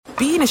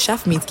being a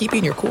chef means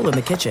keeping your cool in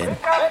the kitchen.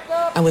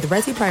 And with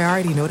Resi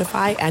Priority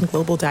Notify and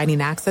Global Dining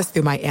Access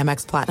through my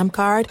Amex Platinum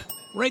card,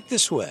 right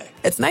this way.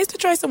 It's nice to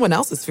try someone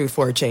else's food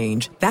for a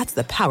change. That's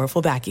the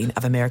powerful backing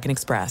of American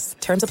Express.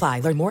 Terms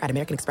apply. Learn more at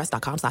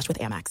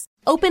americanexpress.com/withAmex.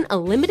 Open a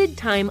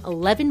limited-time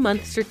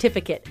 11-month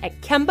certificate at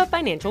Kemba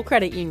Financial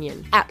Credit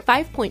Union. At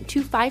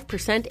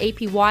 5.25%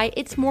 APY,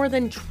 it's more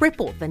than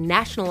triple the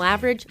national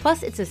average,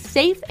 plus it's a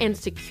safe and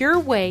secure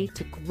way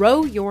to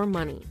grow your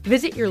money.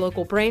 Visit your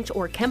local branch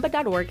or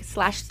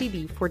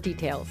kemba.org/cb for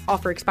details.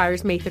 Offer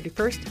expires May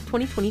 31st,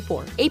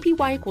 2024.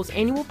 APY equals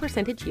annual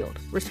percentage yield.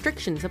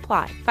 Restrictions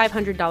apply.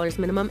 $500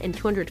 minimum and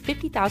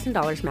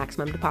 $250,000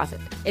 maximum deposit.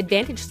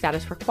 Advantage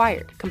status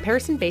required.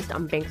 Comparison based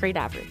on bank rate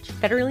average.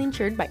 Federally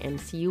insured by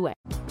NCUA.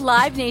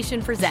 Live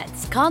Nation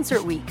presents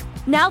Concert Week.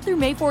 Now through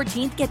May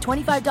 14th, get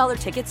 $25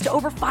 tickets to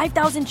over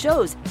 5,000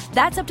 shows.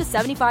 That's up to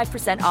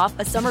 75% off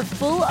a summer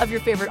full of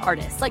your favorite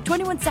artists like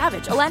 21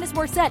 Savage, Alanis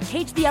Morissette,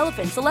 Cage the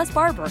Elephant, Celeste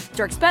Barber,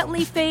 Dierks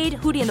Bentley, Fade,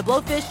 Hootie and the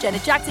Blowfish,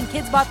 Janet Jackson,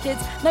 Kids Bop Kids,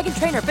 Meghan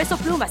Trainor, Bissell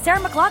Pluma, Sarah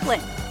McLachlan.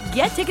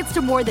 Get tickets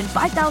to more than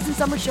 5,000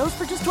 summer shows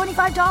for just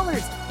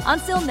 $25.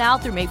 Until now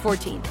through May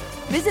 14th.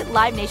 Visit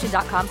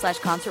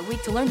LiveNation.com/Concert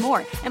Week to learn more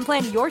and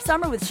plan your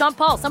summer with Sean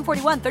Paul, Sum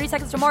 41, 30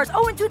 Seconds to Mars,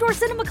 and Two Door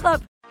Cinema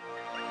Club.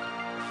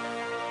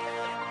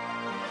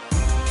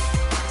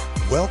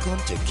 Welcome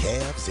to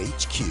Cavs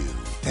HQ.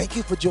 Thank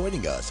you for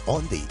joining us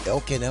on the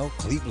Elk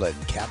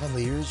Cleveland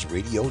Cavaliers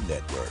Radio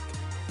Network.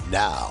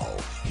 Now,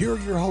 here are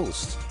your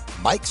hosts,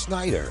 Mike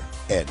Snyder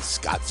and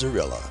Scott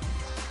Zarilla.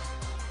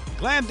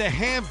 Glad to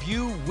have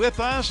you with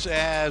us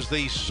as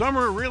the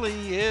summer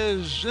really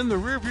is in the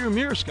rearview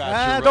mirror, Scott.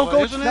 Zarilla, don't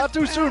go, isn't it? not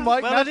too soon,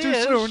 Mike, well, not too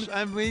soon.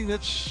 I mean,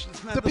 it's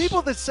not the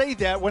people that say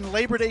that when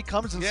Labor Day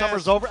comes and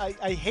summer's over,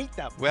 I hate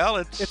them. Well,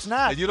 it's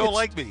not. You don't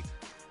like me.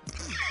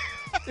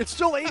 It's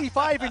still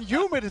 85 and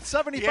humid. It's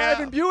 75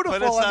 and beautiful.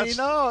 But it's not, I mean,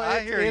 no,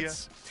 I hear you.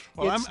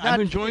 Well, I'm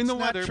enjoying the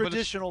weather. It's not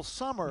traditional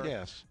summer.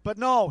 Yes. But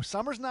no,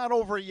 summer's not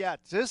over yet.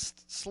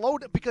 Just slow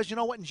down, because you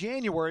know what? In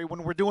January,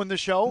 when we're doing the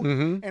show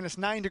and it's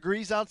 9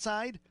 degrees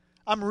outside,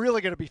 I'm really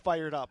going to be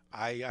fired up.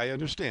 I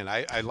understand.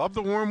 I love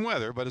the warm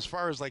weather, but as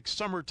far as like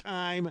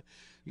summertime,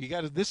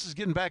 this is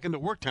getting back into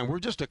work time. We're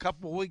just a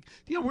couple of weeks.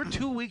 We're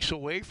 2 weeks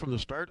away from the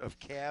start of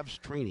Cavs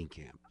training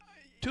camp.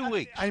 2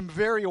 weeks. I'm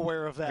very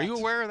aware of that. Are you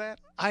aware of that?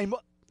 I'm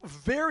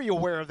very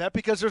aware of that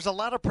because there's a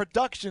lot of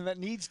production that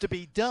needs to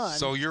be done.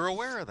 So you're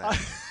aware of that.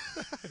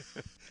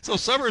 So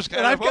summer's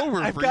kind of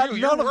over for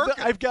you.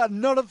 I've got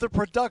none of the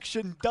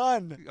production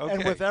done. Okay.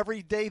 And with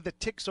every day that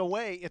ticks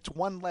away, it's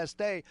one less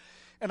day.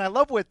 And I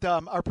love what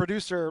our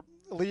producer,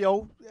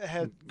 Leo,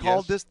 had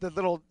called this the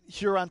little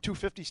Huron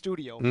 250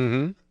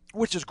 studio,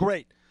 which is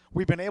great.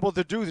 We've been able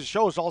to do the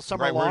shows all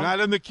summer long. We're not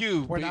in the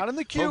queue. We're not in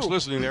the queue. Folks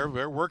listening there,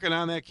 they're working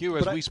on that queue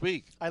as we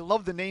speak. I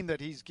love the name that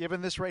he's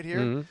given this right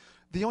here.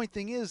 The only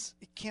thing is,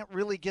 you can't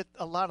really get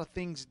a lot of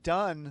things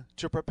done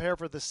to prepare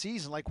for the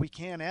season like we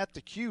can at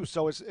the queue.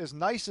 So as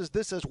nice as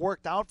this has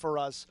worked out for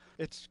us,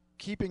 it's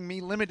keeping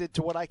me limited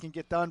to what I can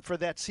get done for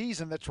that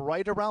season that's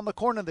right around the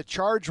corner, the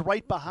charge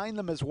right behind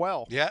them as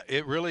well. Yeah,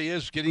 it really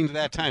is getting to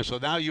that time. So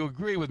now you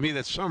agree with me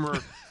that summer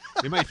 –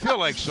 it might feel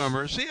like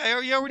summer. See,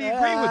 you already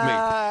agree with me.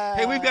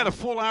 Hey, we've got a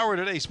full hour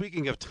today,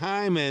 speaking of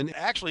time, and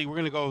actually we're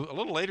going to go a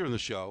little later in the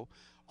show.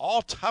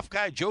 All tough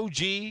guy, Joe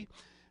G.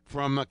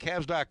 from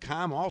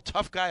Cavs.com, all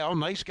tough guy, all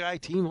nice guy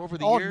team over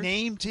the years. All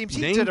name teams.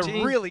 He did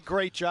a really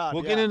great job.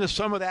 We'll get into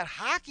some of that.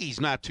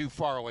 Hockey's not too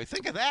far away.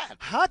 Think of that.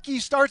 Hockey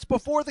starts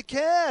before the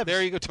Cavs.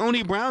 There you go.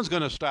 Tony Brown's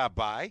going to stop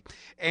by.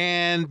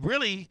 And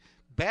really,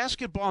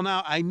 basketball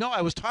now, I know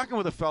I was talking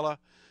with a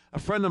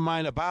friend of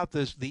mine about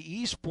this,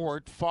 the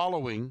e-sport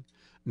following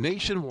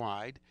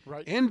nationwide.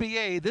 Right.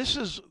 NBA, this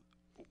is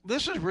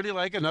really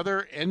like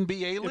another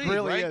NBA league, It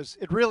really right? is.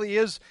 It really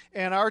is.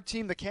 And our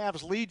team, the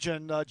Cavs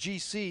Legion,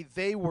 GC,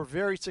 they were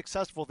very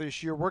successful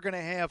this year. We're going to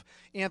have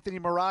Anthony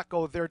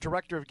Morocco, their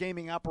director of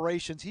gaming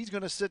operations. He's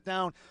going to sit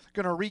down,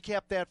 going to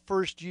recap that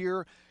first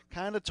year,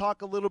 kind of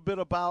talk a little bit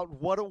about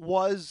what it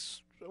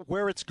was,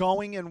 where it's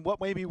going, and what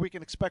maybe we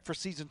can expect for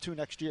Season 2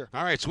 next year.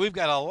 All right, so we've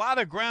got a lot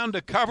of ground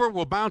to cover.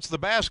 We'll bounce the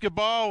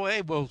basketball.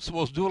 Hey, we'll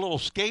do a little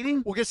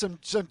skating. We'll get some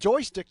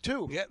joystick,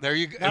 too. Yeah, there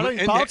you go. Not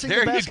only bouncing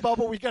the basketball,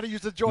 but we got to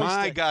use the joystick.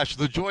 My gosh,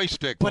 the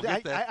joystick. But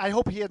I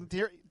hope he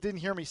didn't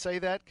hear me say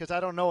that, because I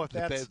don't know if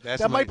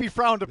that might be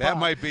frowned upon. That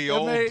might be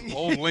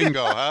old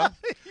lingo, huh?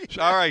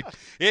 Yeah. All right.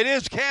 It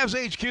is Cavs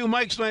HQ.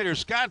 Mike Snyder,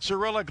 Scott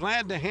Zarilla,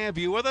 glad to have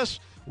you with us.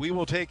 We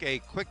will take a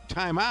quick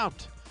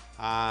timeout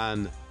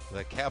on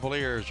the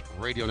Cavaliers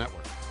Radio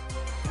Network.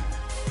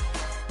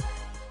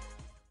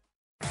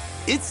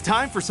 It's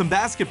time for some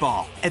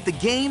basketball. At the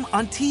game,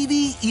 on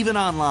TV, even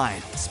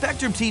online.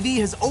 Spectrum TV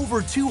has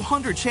over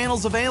 200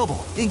 channels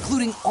available,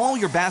 including all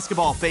your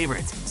basketball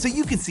favorites, so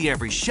you can see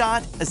every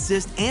shot,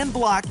 assist, and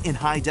block in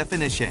high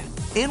definition.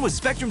 And with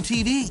Spectrum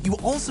TV, you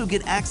also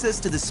get access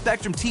to the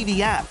Spectrum TV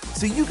app,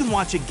 so you can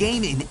watch a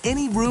game in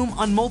any room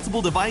on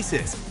multiple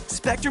devices.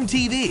 Spectrum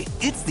TV,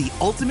 it's the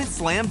ultimate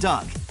slam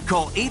dunk.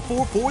 Call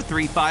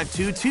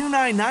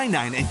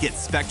 844-352-2999 and get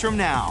Spectrum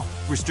now.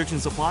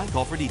 Restrictions apply.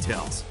 Call for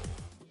details.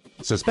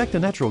 Suspect a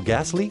natural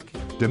gas leak?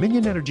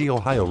 Dominion Energy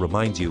Ohio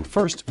reminds you,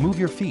 first move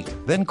your feet,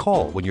 then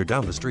call when you're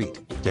down the street.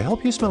 To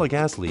help you smell a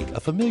gas leak, a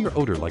familiar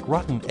odor like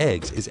rotten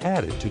eggs is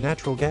added to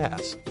natural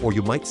gas. Or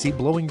you might see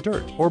blowing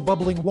dirt or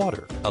bubbling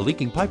water. A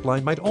leaking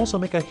pipeline might also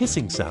make a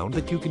hissing sound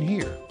that you can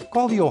hear.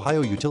 Call the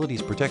Ohio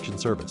Utilities Protection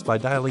Service by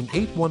dialing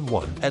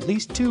 811 at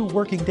least 2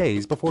 working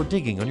days before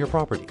digging on your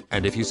property.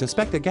 And if you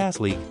suspect a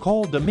gas leak,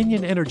 call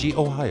Dominion Energy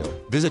Ohio.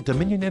 Visit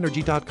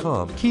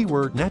dominionenergy.com,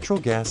 keyword natural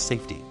gas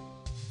safety.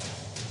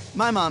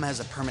 My mom has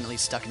a permanently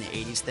stuck in the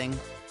 80s thing.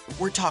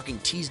 We're talking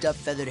teased up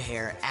feathered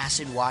hair,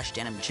 acid wash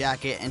denim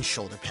jacket, and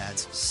shoulder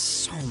pads.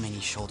 So many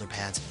shoulder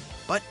pads.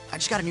 But I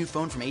just got a new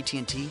phone from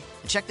AT&T,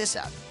 and check this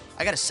out.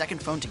 I got a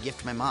second phone to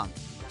gift my mom.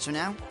 So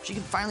now she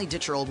can finally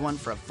ditch her old one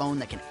for a phone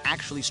that can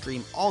actually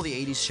stream all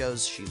the 80s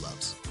shows she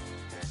loves.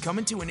 Come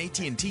into an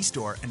AT&T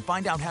store and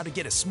find out how to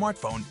get a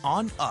smartphone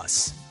on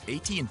us.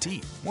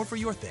 AT&T, more for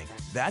your thing.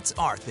 That's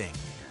our thing.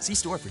 See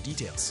store for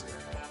details.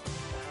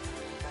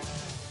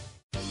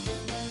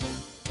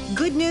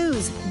 Good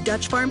news!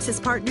 Dutch Farms has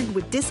partnered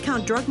with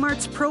Discount Drug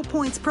Mart's Pro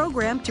Points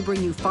program to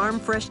bring you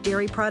farm fresh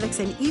dairy products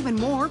and even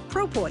more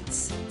Pro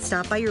Points.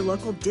 Stop by your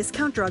local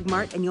Discount Drug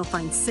Mart and you'll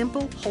find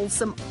simple,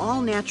 wholesome,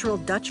 all-natural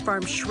Dutch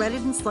Farms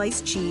shredded and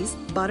sliced cheese,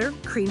 butter,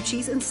 cream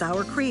cheese, and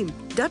sour cream.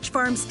 Dutch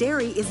Farms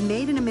Dairy is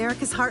made in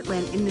America's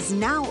heartland and is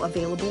now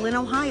available in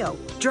Ohio.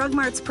 Drug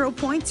Mart's Pro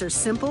Points are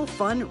simple,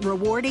 fun,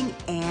 rewarding,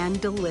 and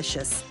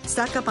delicious.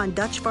 Stock up on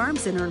Dutch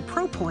Farms and earn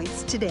Pro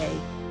Points today.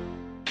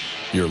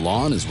 Your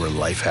lawn is where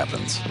life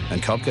happens,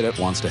 and Cub Cadet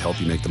wants to help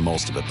you make the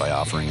most of it by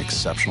offering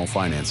exceptional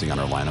financing on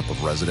our lineup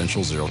of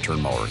residential zero-turn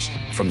mowers.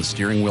 From the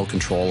steering wheel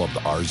control of the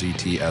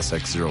RZT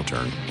SX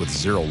zero-turn with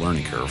zero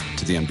learning curve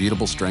to the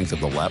unbeatable strength of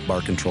the lap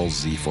bar control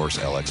Z-Force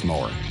LX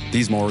mower.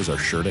 These mowers are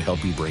sure to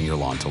help you bring your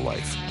lawn to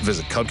life.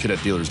 Visit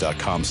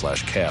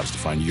CubCadetDealers.com/calves to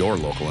find your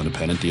local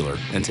independent dealer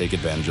and take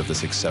advantage of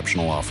this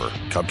exceptional offer.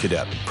 Cub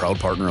Cadet, proud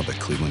partner of the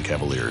Cleveland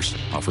Cavaliers.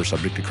 Offer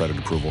subject to credit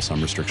approval. Some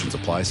restrictions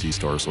apply. See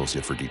store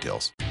associate for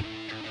details.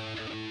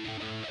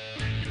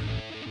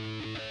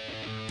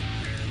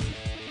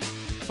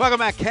 Welcome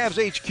back, Cavs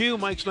HQ.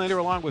 Mike Snyder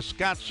along with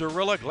Scott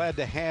Cirilla. Glad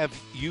to have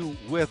you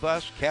with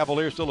us.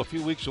 Cavaliers still a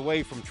few weeks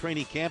away from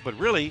training camp, but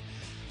really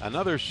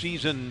another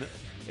season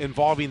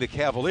involving the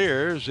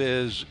Cavaliers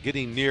is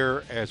getting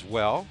near as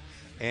well.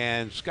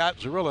 And Scott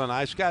Cirilla and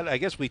I, Scott, I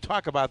guess we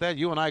talk about that.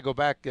 You and I go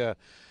back,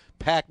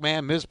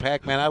 Pac-Man, Ms.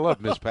 Pac-Man. I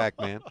love Ms.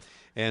 Pac-Man.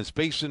 And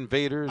Space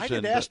Invaders. I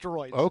did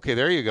Asteroids. Okay,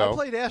 there you go. I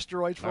played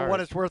Asteroids for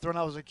what it's worth when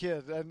I was a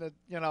kid, and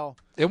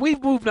And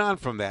we've moved on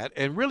from that,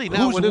 and really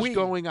now what is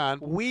going on?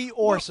 We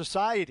or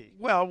society?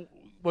 Well,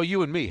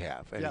 you and me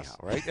have anyhow, yes.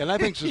 Right? And I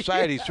think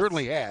society yes.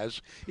 certainly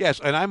has. Yes,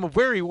 and I'm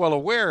very well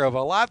aware of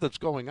a lot that's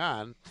going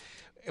on.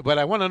 But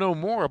I want to know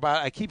more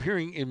about. I keep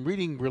hearing and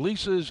reading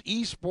releases,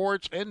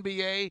 esports,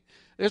 NBA.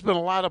 There's been a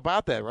lot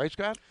about that, right,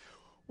 Scott?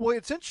 Well,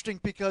 it's interesting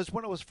because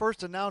when it was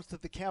first announced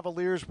that the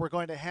Cavaliers were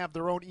going to have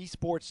their own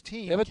esports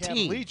team,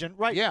 Cav Legion,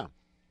 right? Yeah.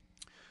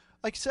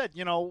 Like I said,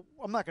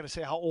 I'm not going to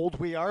say how old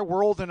we are.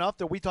 We're old enough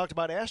that we talked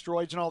about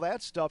asteroids and all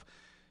that stuff.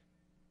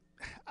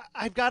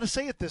 I've got to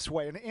say it this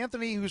way. And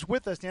Anthony, who's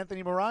with us,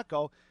 Anthony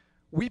Morocco,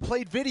 we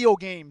played video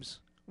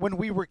games when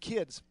we were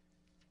kids.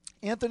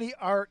 Anthony,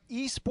 are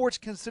esports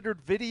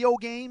considered video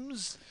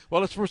games?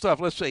 Well,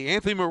 let's say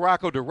Anthony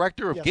Morocco,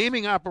 Director of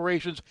Gaming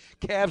Operations,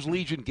 Cavs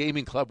Legion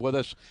Gaming Club with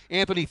us.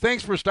 Anthony,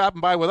 thanks for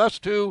stopping by with us,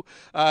 too.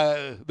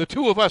 The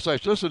two of us,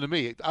 listen to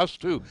me, us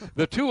too.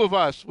 With the two of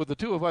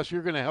us,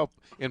 you're going to help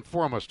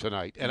inform us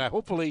tonight. And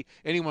hopefully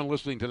anyone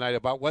listening tonight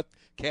about what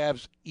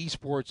Cavs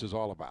esports is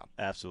all about.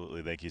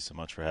 Absolutely. Thank you so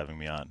much for having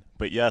me on.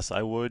 But yes,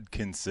 I would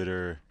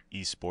consider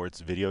esports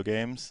video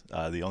games.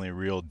 The only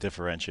real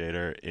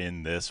differentiator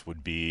in this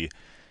would be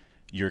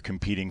you're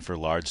competing for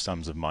large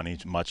sums of money,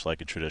 much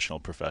like a traditional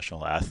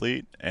professional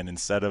athlete. And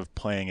instead of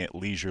playing it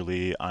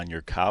leisurely on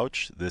your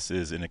couch, this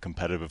is in a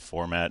competitive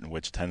format in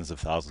which tens of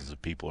thousands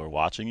of people are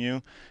watching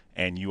you,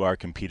 and you are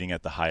competing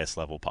at the highest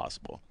level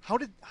possible. How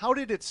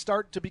did it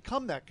start to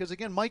become that? Because,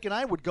 again, Mike and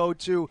I would go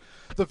to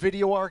the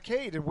video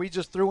arcade, and we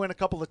just threw in a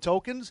couple of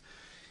tokens,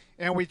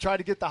 and we tried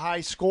to get the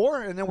high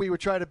score, and then we would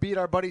try to beat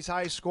our buddy's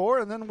high score,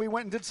 and then we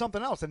went and did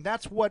something else. And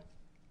that's what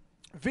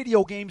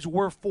video games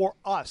were for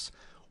us.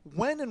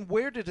 When and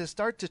where did it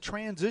start to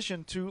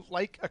transition to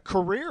like a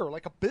career,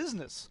 like a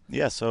business?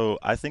 Yeah, so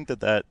I think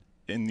that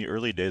in the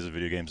early days of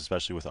video games,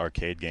 especially with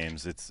arcade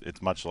games,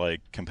 it's much like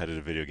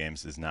competitive video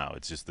games is now.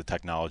 It's just the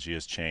technology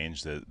has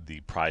changed,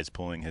 the prize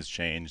pooling has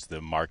changed,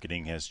 the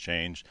marketing has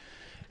changed.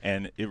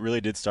 And it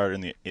really did start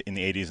in the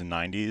 80s and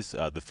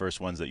 90s. The first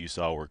ones that you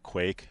saw were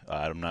Quake.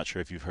 I'm not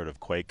sure if you've heard of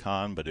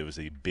QuakeCon, but it was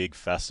a big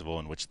festival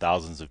in which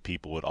thousands of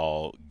people would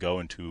all go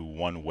into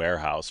one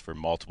warehouse for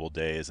multiple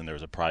days, and there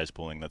was a prize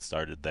pooling that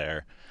started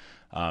there.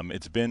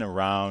 It's been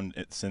around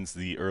since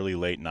the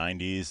late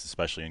 90s,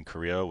 especially in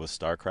Korea with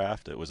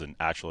StarCraft. It was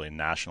actually a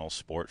national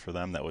sport for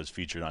them that was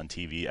featured on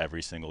TV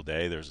every single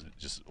day. There's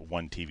just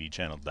one TV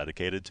channel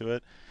dedicated to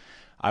it.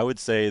 I would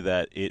say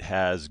that it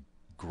has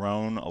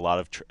grown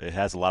it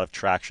has a lot of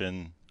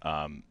traction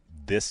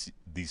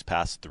these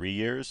past 3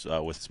 years,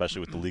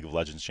 especially with the League of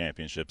Legends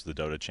championships, the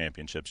Dota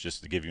championships,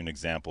 just to give you an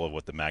example of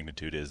what the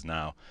magnitude is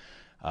now.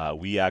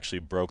 We actually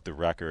broke the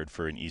record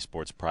for an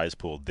esports prize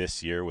pool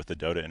this year with the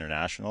Dota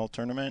International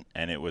tournament,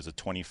 and it was a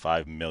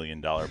 $25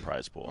 million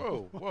prize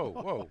pool.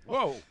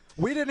 Whoa.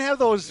 We didn't have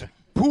those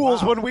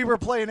pools when we were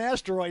playing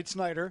Asteroid,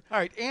 Snyder. All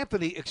right,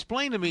 Anthony,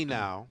 explain to me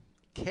now,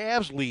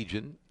 Cavs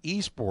Legion,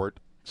 esport,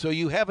 so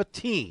you have a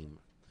team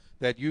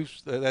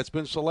that's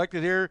been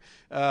selected here.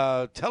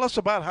 Tell us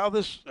about how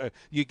this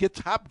you get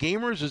top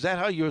gamers. Is that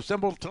how you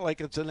assemble like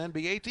it's an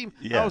NBA team?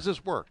 Yeah. How does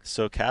this work?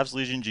 So Cavs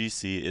Legion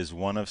GC is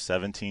one of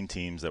 17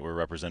 teams that were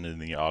represented in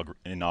the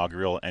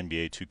inaugural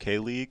NBA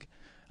 2K League.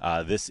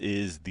 This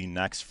is the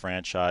next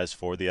franchise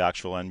for the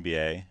actual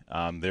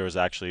NBA. There was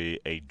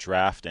actually a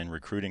draft and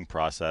recruiting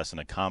process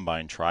and a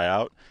combine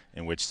tryout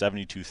in which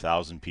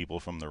 72,000 people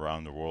from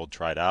around the world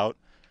tried out.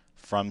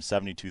 From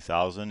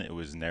 72,000, it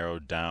was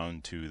narrowed down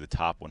to the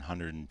top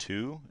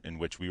 102, in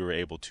which we were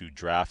able to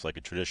draft like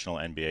a traditional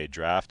NBA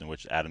draft, in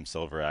which Adam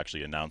Silver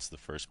actually announced the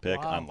first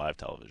pick on live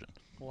television.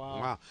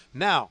 Wow.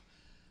 Now,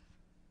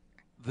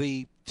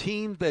 the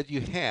team that you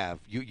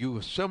have, you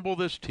assemble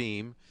this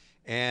team,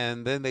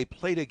 and then they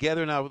play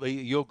together. Now,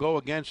 you'll go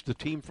against the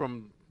team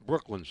from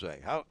Brooklyn, say.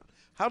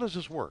 How does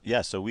this work?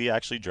 Yeah, so we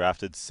actually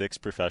drafted 6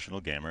 professional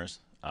gamers.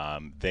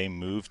 They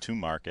moved to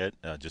market,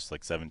 just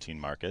like 17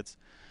 markets.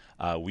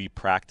 We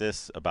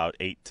practice about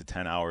 8 to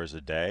 10 hours a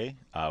day.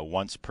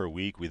 Once per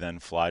week, we then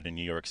fly to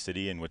New York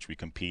City, in which we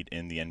compete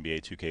in the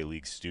NBA 2K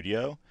League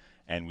studio.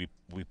 And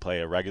we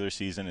play a regular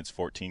season. It's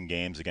 14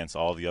 games against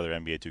all the other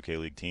NBA 2K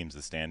League teams,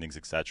 the standings,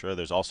 etc.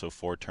 There's also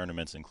 4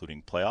 tournaments,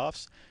 including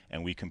playoffs,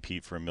 and we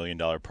compete for $1 million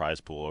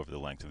prize pool over the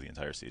length of the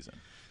entire season.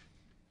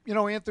 You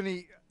know,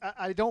 Anthony,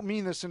 I don't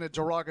mean this in a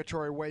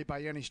derogatory way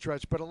by any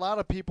stretch, but a lot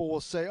of people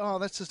will say, oh,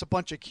 that's just a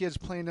bunch of kids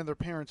playing in their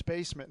parents'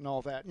 basement and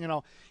all that. You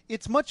know,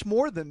 it's much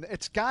more than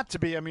it's got to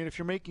be. I mean, if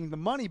you're making the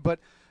money. But,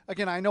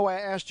 again, I know I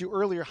asked you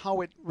earlier how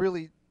it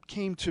really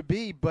came to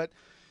be. But,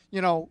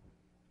 you know,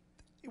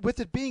 with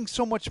it being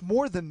so much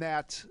more than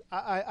that,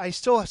 I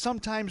still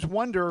sometimes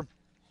wonder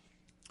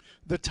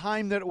the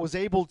time that it was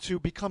able to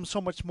become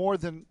so much more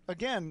than,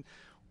 again,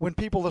 when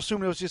people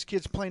assume it was just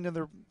kids playing in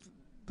their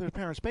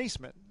parents'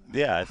 basement.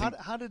 Yeah.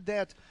 How did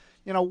that,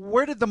 you know,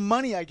 where did the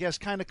money, I guess,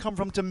 kind of come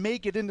from to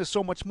make it into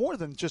so much more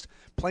than just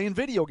playing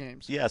video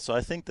games? Yeah, so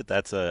I think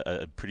that's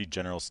a pretty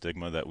general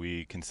stigma that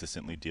we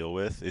consistently deal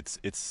with.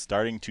 It's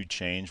starting to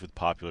change with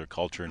popular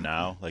culture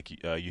now. Like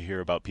you hear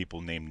about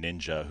people named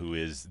Ninja, who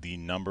is the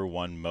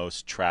 #1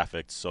 most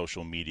trafficked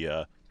social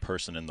media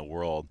person in the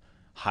world,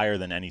 higher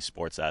than any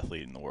sports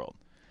athlete in the world.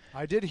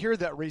 I did hear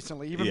that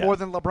recently, even more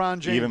than LeBron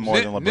James. Even more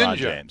than LeBron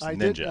James. I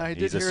Ninja.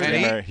 He's a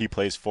streamer. He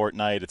plays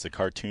Fortnite. It's a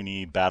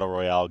cartoony battle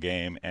royale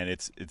game, and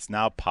it's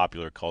now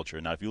popular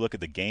culture. Now, if you look at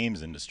the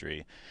games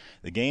industry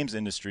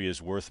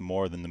is worth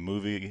more than the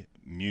movie,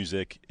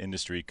 music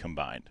industry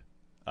combined.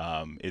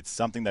 It's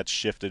something that's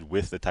shifted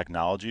with the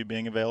technology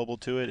being available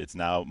to it. It's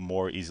now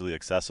more easily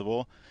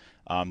accessible.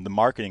 The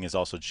marketing has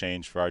also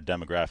changed for our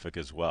demographic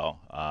as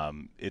well.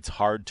 It's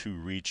hard to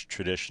reach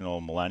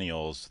traditional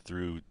millennials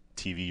through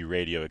TV,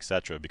 radio,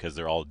 etc., because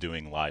they're all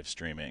doing live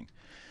streaming.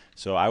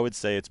 So I would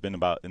say it's been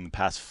about, in the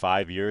past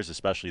 5 years,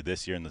 especially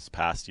this year and this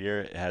past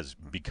year, it has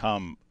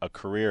become a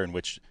career in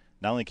which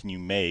not only can you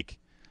make,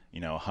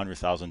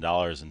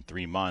 $100,000 in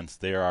 3 months,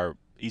 there are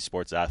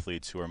esports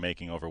athletes who are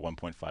making over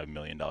 $1.5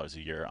 million a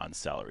year on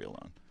salary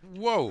alone.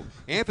 Whoa.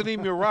 Anthony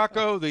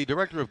Muraco, the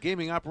Director of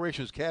Gaming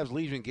Operations, Cavs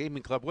Legion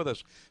Gaming Club, with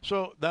us.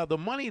 So now the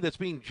money that's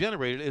being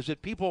generated, is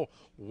it people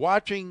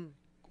watching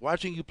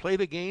you play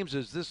the games?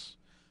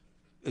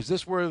 Is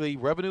this where the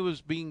revenue is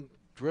being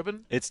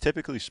driven? It's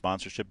typically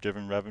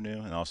sponsorship-driven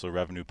revenue, and also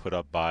revenue put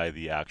up by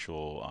the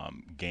actual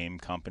game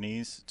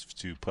companies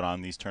to put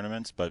on these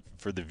tournaments. But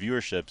for the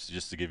viewerships,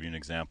 just to give you an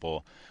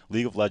example,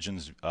 League of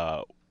Legends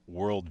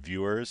world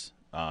viewers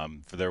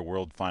for their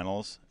world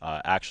finals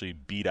actually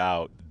beat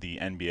out the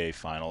NBA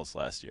finals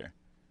last year.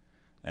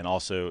 And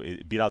also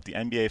it beat out the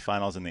NBA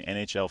finals and the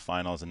NHL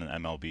finals and the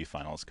MLB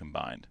finals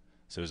combined.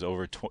 So it was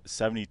over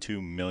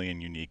 72 million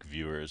unique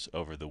viewers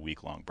over the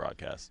week-long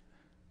broadcast.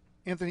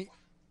 Anthony,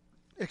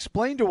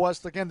 explain to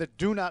us, again, that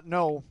do not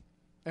know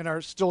and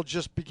are still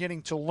just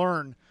beginning to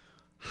learn,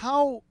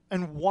 how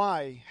and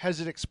why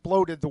has it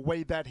exploded the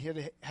way that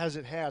it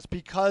has?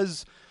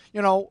 Because,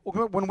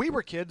 when we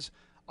were kids,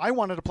 I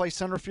wanted to play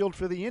center field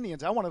for the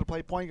Indians. I wanted to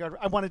play point guard.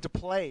 I wanted to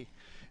play.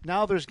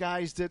 Now there's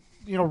guys that,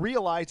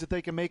 realize that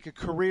they can make a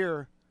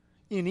career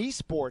in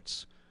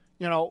esports.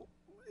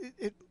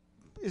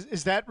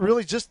 Is that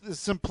really just the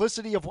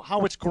simplicity of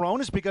how it's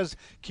grown? Is because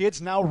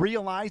kids now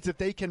realize that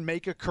they can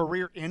make a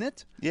career in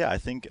it? Yeah, I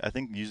think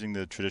using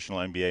the traditional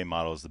NBA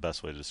model is the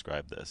best way to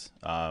describe this.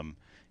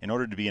 In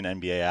order to be an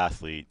NBA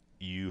athlete,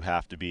 you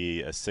have to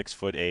be a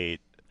 6'8",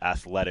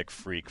 athletic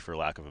freak, for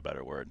lack of a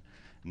better word.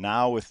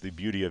 Now, with the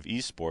beauty of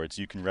esports,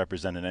 you can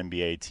represent an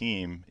NBA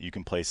team. You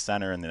can play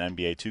center in the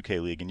NBA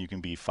 2K League, and you can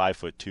be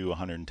 5'2",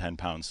 110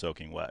 pounds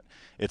soaking wet.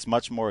 It's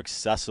much more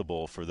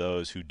accessible for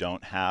those who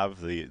don't have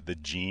the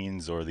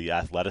genes or the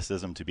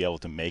athleticism to be able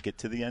to make it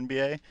to the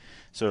NBA.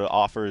 So it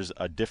offers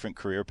a different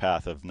career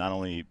path of not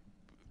only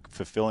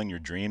fulfilling your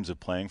dreams of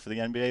playing for the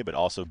NBA, but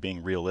also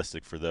being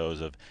realistic for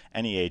those of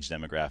any age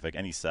demographic,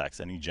 any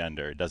sex, any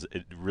gender.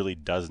 It really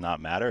does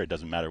not matter. It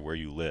doesn't matter where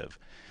you live.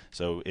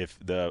 So if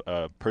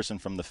the person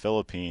from the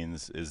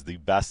Philippines is the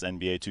best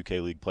NBA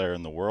 2K League player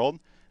in the world,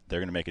 they're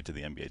going to make it to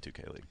the NBA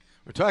 2K League.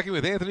 We're talking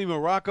with Anthony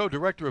Morocco,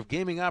 Director of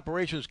Gaming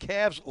Operations,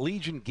 Cavs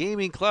Legion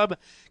Gaming Club,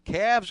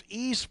 Cavs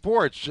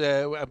Esports.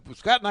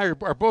 Scott and I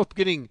are both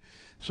getting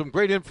some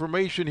great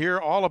information here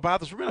all about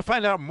this. We're going to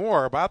find out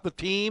more about the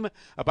team,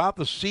 about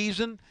the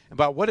season,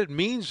 about what it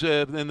means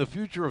in the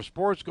future of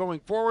sports going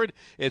forward.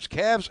 It's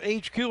Cavs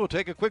HQ. We'll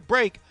take a quick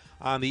break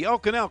on the El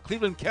Canal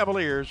Cleveland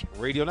Cavaliers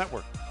Radio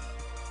Network.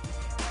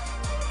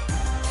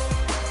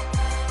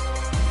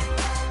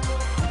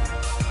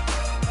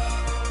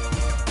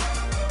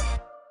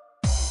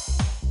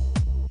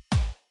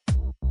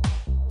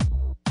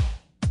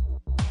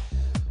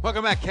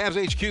 Welcome back, Cavs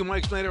HQ.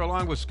 Mike Snyder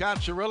along with Scott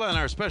Cirilla and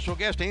our special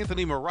guest,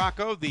 Anthony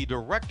Morocco, the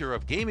Director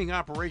of Gaming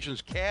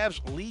Operations,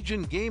 Cavs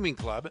Legion Gaming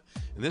Club.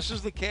 And this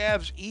is the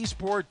Cavs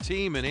eSport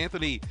team. And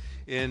Anthony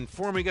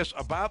informing us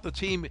about the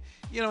team.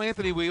 You know,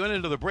 Anthony, we went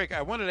into the break.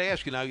 I wanted to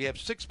ask you now, you have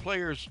 6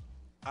 players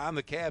on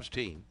the Cavs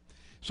team.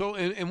 So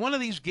in one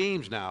of these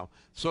games now,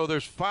 so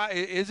there's 5.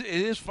 It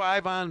is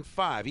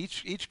 5-on-5.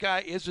 Each guy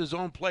is his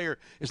own player.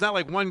 It's not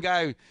like one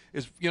guy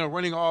is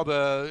running all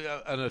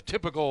the a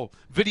typical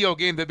video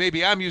game that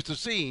maybe I'm used to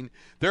seeing.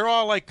 They're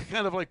all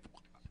kind of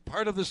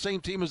part of the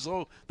same team as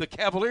though the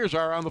Cavaliers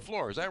are on the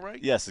floor. Is that right?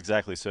 Yes,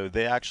 exactly. So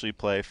they actually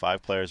play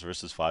 5 players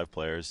versus 5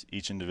 players.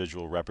 Each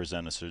individual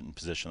represent a certain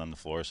position on the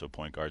floor. So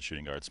point guard,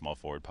 shooting guard, small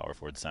forward, power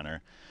forward,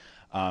 center.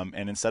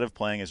 And instead of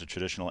playing as a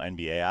traditional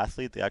NBA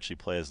athlete, they actually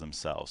play as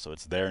themselves. So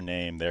it's their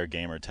name, their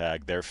gamer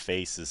tag, their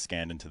face is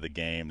scanned into the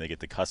game. They get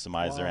to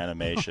customize their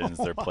animations,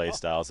 their play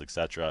styles,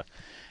 etc.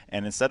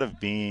 And instead of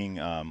being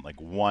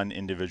one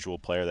individual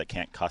player that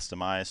can't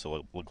customize,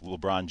 so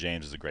LeBron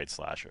James is a great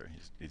slasher.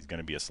 He's going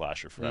to be a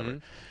slasher forever.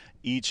 Mm-hmm.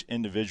 Each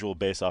individual,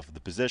 based off of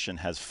the position,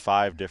 has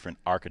 5 different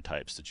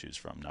archetypes to choose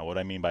from. Now, what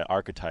I mean by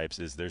archetypes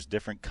is there's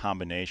different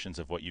combinations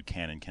of what you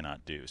can and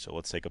cannot do. So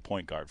let's take a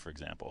point guard, for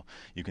example.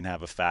 You can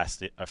have a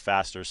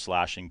faster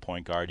slashing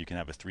point guard. You can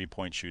have a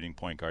 3-point shooting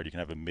point guard. You can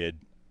have a mid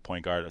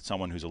point guard,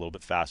 someone who's a little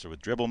bit faster with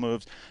dribble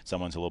moves,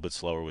 someone's a little bit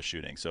slower with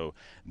shooting. So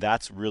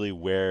that's really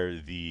where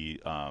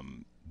the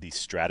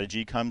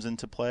strategy comes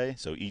into play.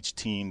 So each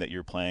team that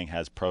you're playing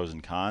has pros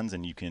and cons,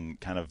 and you can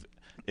kind of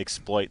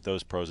exploit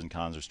those pros and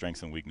cons, or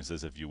strengths and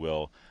weaknesses, if you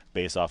will,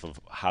 based off of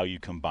how you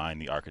combine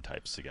the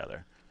archetypes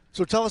together.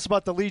 So tell us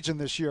about the Legion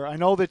this year. I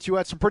know that you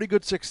had some pretty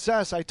good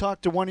success. I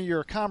talked to one of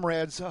your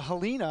comrades,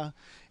 Helena,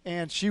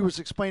 and she was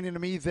explaining to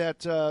me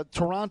that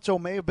Toronto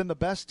may have been the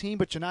best team,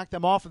 but you knocked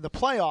them off in the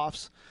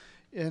playoffs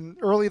in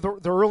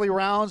the early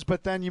rounds,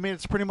 but then you made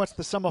it pretty much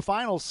the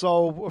semifinals.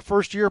 So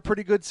first year,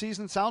 pretty good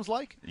season, sounds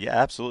like? Yeah,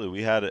 absolutely.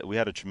 We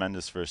had a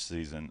tremendous first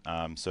season.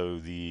 So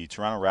the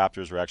Toronto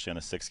Raptors were actually on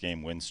a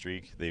 6-game win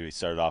streak. They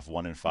started off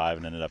 1-5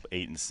 and ended up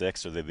 8-6,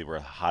 so they were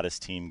the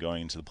hottest team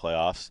going into the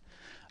playoffs.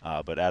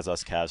 But as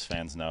us Cavs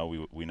fans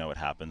know, we know what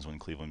happens when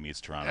Cleveland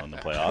meets Toronto in the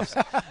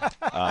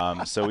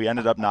playoffs. So we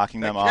ended up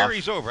knocking them off. That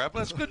carries over.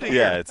 That's good to hear.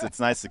 Yeah, it's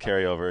nice to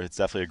carry over. It's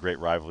definitely a great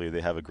rivalry.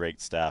 They have a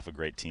great staff, a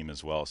great team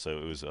as well. So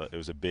it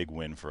was a big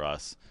win for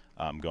us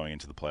going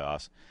into the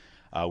playoffs.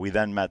 We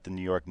then met the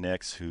New York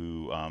Knicks,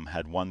 who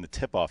had won the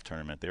tip-off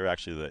tournament. They were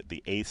actually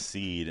the 8th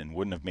seed and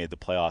wouldn't have made the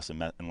playoffs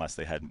unless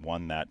they had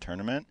won that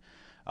tournament.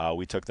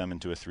 We took them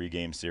into a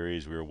 3-game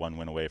series. We were 1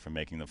 win away from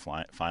making the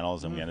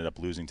finals, and we ended up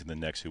losing to the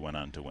Knicks, who went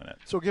on to win it.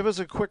 So give us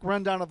a quick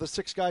rundown of the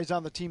 6 guys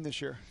on the team this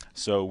year.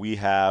 So we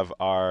have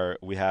our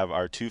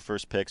 2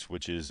 first picks,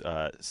 which is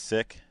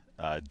Sick,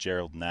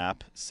 Gerald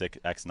Knapp, Sick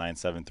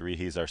X973.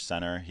 He's our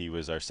center. He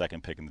was our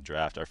 2nd pick in the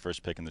draft. Our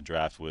 1st pick in the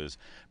draft was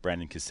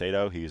Brandon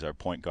Casado. He's our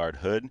point guard,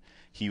 Hood.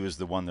 He was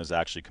the one that was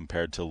actually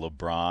compared to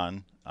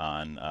LeBron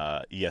on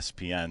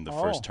ESPN, the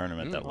first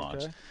tournament that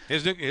launched.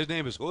 His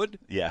name is Hood?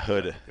 Yeah,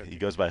 Hood. He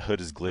goes by Hood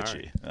is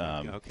Glitchy.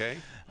 Right. Okay.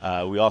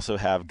 We also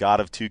have God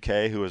of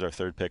 2K, who was our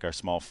 3rd pick, our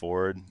small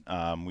forward.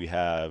 We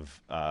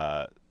have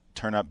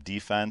Turn Up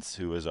Defense,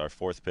 who was our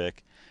 4th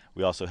pick.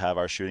 We also have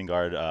our shooting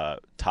guard,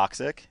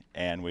 Toxic,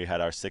 and we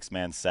had our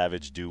 6-man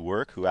Savage Do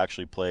Work, who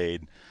actually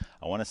played,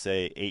 I want to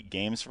say, 8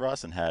 games for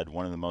us and had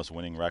one of the most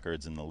winning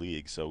records in the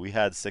league. So we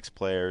had 6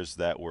 players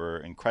that were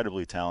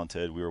incredibly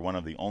talented. We were one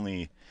of the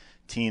only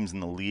teams in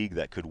the league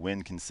that could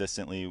win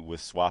consistently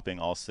with swapping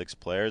all 6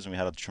 players, and we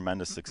had a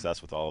tremendous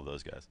success with all of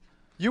those guys.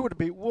 What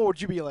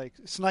would you be like?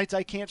 Snites,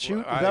 I can't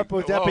shoot?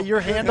 Would that be your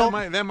handle?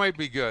 That might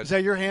be good. Is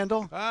that your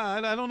handle? I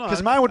don't know.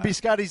 Because mine would be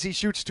Scotty Z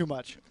shoots too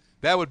much.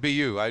 That would be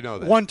you. I know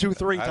that. 1, 2,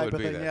 3 I type would of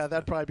be thing. that. Yeah,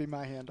 that'd probably be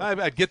my handle.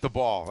 I'd get the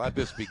ball. I'd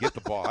just be get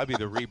the ball. I'd be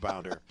the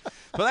rebounder.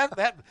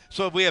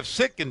 So we have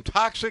sick and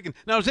toxic. And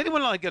now, is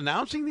anyone like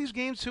announcing these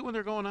games too when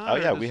they're going on? Oh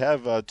yeah, we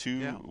have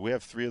We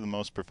have 3 of the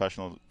most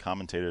professional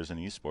commentators in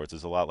esports.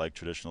 It's a lot like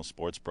traditional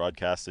sports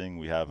broadcasting.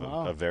 We have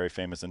a very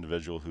famous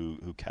individual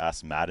who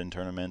casts Madden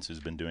tournaments, who's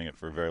been doing it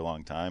for a very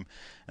long time.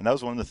 And that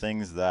was one of the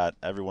things that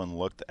everyone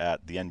looked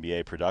at the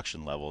NBA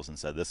production levels and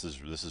said, "This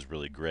is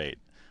really great."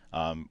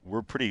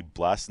 We're pretty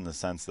blessed in the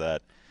sense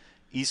that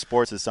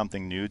esports is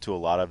something new to a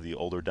lot of the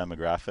older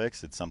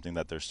demographics. It's something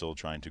that they're still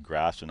trying to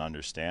grasp and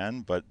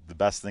understand. But the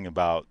best thing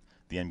about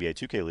the NBA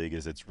 2K League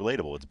is it's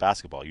relatable. It's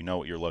basketball. You know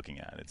what you're looking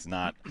at. It's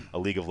not a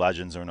League of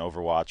Legends or an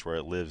Overwatch where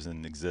it lives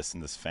and exists in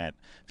this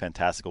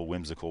fantastical,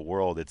 whimsical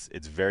world. It's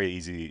very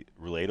easily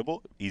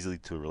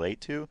to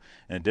relate to.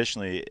 And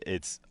additionally,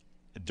 it's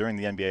during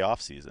the NBA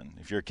offseason.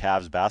 If you're a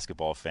Cavs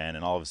basketball fan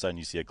and all of a sudden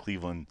you see a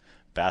Cleveland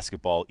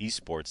basketball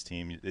esports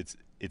team,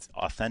 it's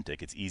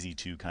authentic. It's easy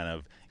to kind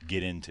of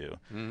get into.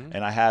 Mm-hmm.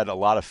 And I had a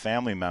lot of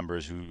family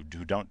members who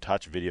don't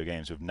touch video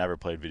games, who have never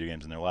played video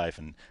games in their life,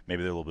 and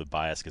maybe they're a little bit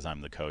biased because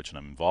I'm the coach and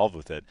I'm involved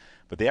with it,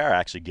 but they are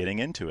actually getting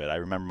into it. I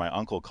remember my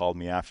uncle called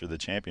me after the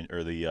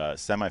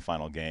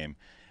semifinal game,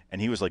 and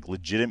he was like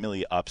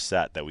legitimately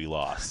upset that we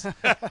lost.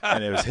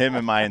 And it was him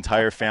and my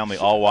entire family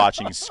all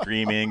watching,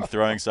 screaming,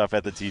 throwing stuff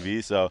at the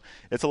TV. So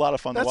it's a lot of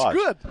fun to watch.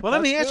 That's good. Well,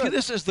 let me ask you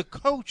this as the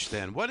coach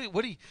then. What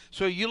do you,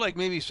 so you like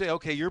maybe say,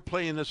 okay, you're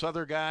playing this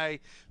other guy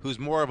who's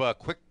more of a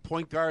quick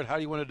point guard. How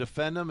do you want to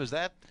defend him? Is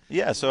that?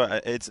 Yeah, so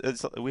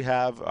we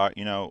have,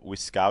 we're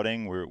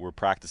scouting. We're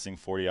practicing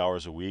 40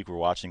 hours a week. We're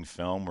watching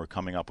film. We're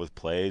coming up with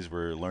plays.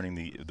 We're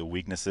learning the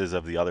weaknesses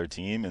of the other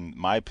team. And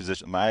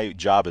my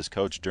job as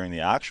coach during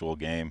the actual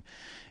game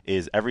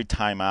is every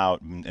time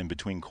out in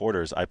between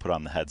quarters, I put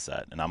on the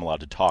headset and I'm allowed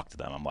to talk to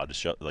them. I'm allowed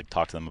to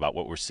talk to them about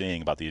what we're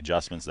seeing, about the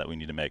adjustments that we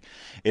need to make.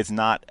 It's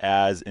not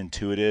as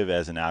intuitive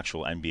as an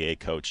actual NBA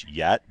coach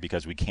yet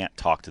because we can't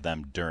talk to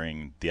them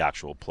during the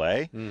actual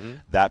play. Mm-hmm.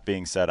 That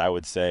being said, I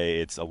would say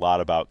it's a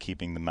lot about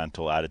keeping the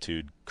mental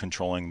attitude,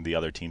 controlling the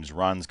other team's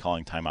runs,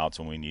 calling timeouts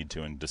when we need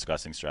to, and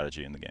discussing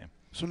strategy in the game.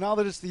 So now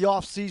that it's the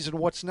off season,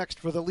 what's next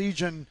for the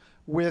Legion?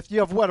 You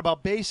have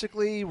about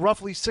basically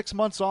roughly 6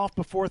 months off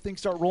before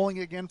things start rolling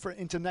again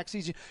into next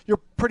season.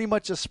 You're pretty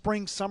much a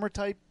spring-summer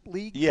type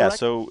league, yeah, correct?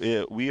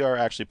 So we are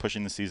actually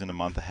pushing the season a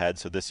month ahead.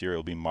 So this year it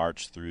will be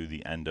March through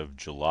the end of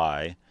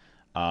July.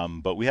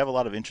 But we have a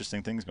lot of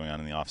interesting things going on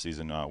in the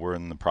offseason. We're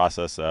in the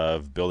process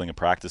of building a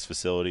practice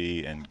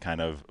facility and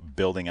kind of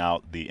building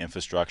out the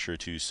infrastructure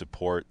to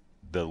support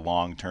the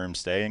long-term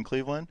stay in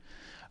Cleveland.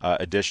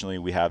 Additionally,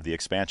 we have the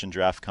expansion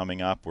draft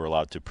coming up. We're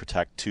allowed to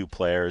protect 2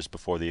 players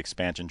before the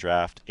expansion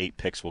draft. 8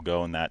 picks will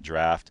go in that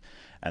draft.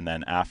 And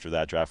then after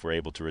that draft, we're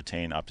able to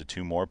retain up to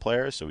 2 more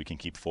players, so we can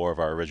keep 4 of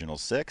our original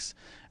 6.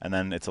 And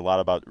then it's a lot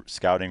about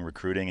scouting,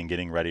 recruiting, and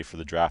getting ready for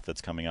the draft that's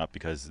coming up,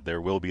 because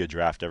there will be a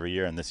draft every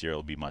year, and this year it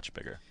will be much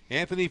bigger.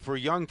 Anthony, for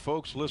young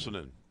folks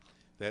listening,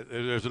 that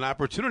there's an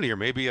opportunity or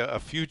maybe a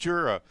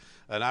future,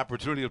 an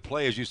opportunity to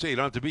play. As you say, you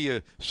don't have to be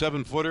a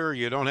 7-footer.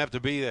 You don't have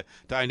to be a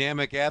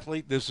dynamic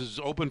athlete. This is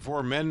open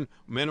for men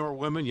or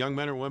women, young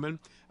men or women.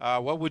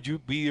 What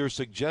would be your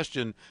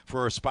suggestion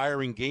for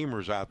aspiring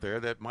gamers out there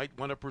that might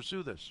want to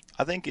pursue this?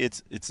 I think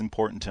it's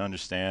important to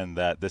understand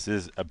that this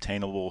is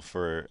obtainable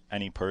for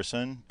any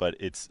person, but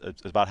it's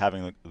about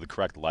having the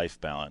correct life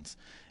balance.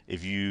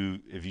 If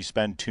you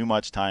spend too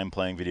much time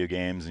playing video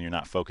games and you're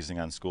not focusing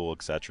on school,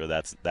 etc.,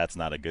 that's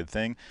not a good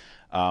thing.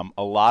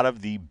 A lot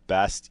of the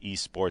best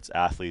esports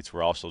athletes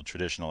were also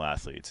traditional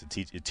athletes.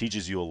 It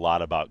teaches you a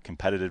lot about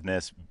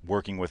competitiveness,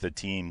 working with a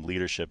team,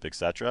 leadership,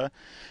 etc.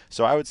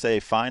 So I would say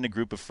find a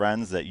group of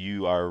friends that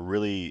you are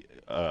really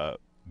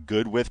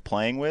good with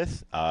playing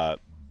with.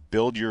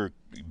 Build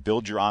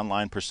your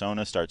online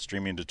persona, start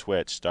streaming to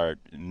Twitch, start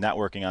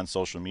networking on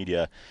social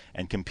media,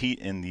 and compete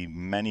in the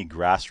many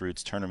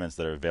grassroots tournaments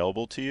that are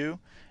available to you,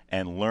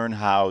 and learn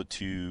how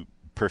to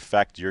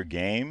perfect your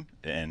game,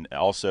 and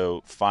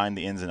also find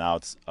the ins and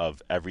outs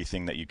of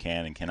everything that you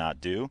can and cannot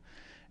do.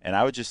 And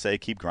I would just say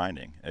keep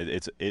grinding.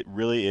 It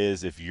really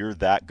is, if you're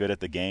that good at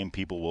the game,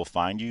 people will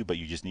find you, but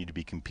you just need to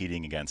be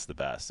competing against the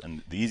best.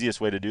 And the easiest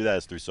way to do that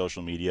is through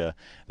social media.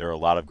 There are a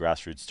lot of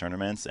grassroots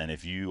tournaments, and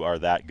if you are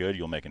that good,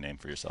 you'll make a name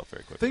for yourself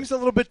very quickly. Things a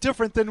little bit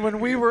different than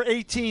when we were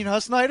 18, huh,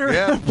 Snyder?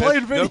 Yeah,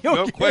 playing video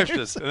games. No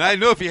question. And I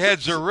know if you had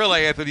Zorilla,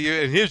 Anthony,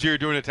 in his year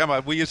during the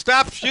time, will you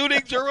stop shooting,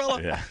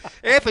 Zorilla? Yeah.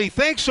 Anthony,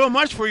 thanks so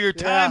much for your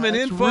time and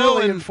info.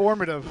 Really and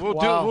informative.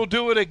 We'll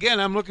do it again.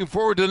 I'm looking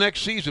forward to the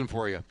next season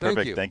for you.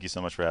 Perfect. You. Thank you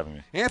so much for having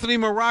me. Anthony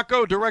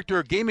Morocco, Director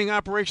of Gaming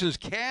Operations,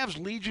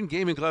 Cavs Legion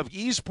Gaming Club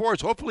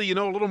Esports. Hopefully you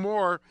know a little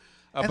more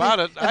about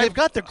it. And they've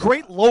got the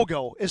great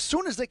logo. As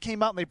soon as they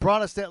came out and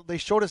they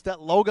showed us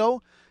that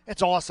logo,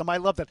 it's awesome. I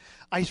love that.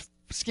 I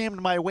scammed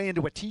my way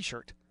into a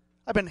T-shirt.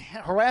 I've been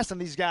harassing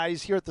these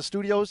guys here at the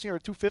studios here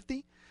at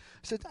 250.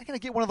 said, I got to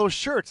get one of those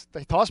shirts.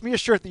 They tossed me a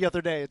shirt the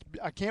other day.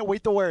 I can't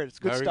wait to wear it. It's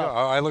good there stuff. You go.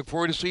 I look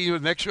forward to seeing you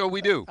the next show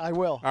we do. I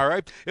will. All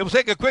right. It will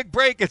take a quick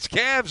break. It's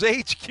Cavs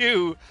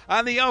HQ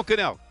on the Elk and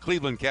Elk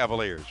Cleveland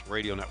Cavaliers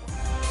Radio Network.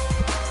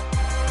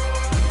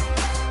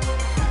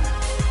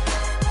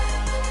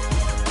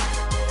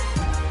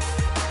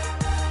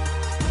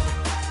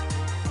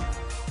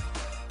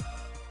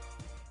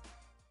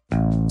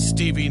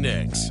 Stevie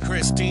Nicks,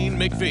 Christine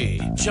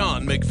McVie,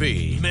 John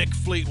McVie, Mick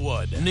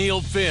Fleetwood, Neil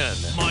Finn,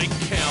 Mike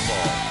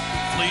Campbell,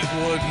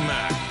 Fleetwood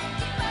Mac.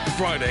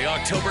 Friday,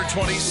 October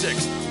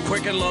 26th,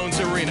 Quicken Loans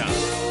Arena.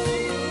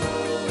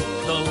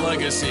 The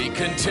legacy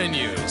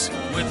continues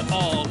with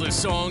all the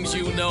songs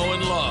you know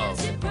and love.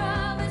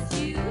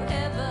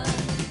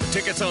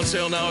 Tickets on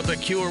sale now at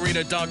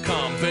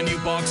theqarena.com, venue,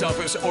 box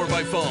office, or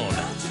by phone.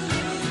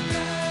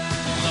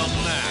 The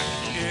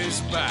Mac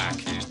is back.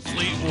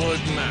 Fleetwood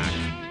Mac.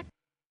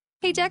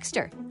 Hey,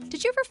 Dexter,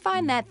 did you ever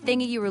find that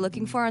thingy you were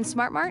looking for on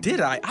SmartMart?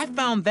 Did I? I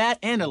found that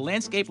and a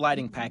landscape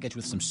lighting package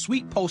with some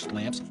sweet post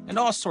lamps and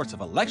all sorts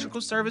of electrical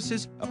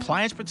services,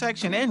 appliance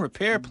protection, and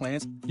repair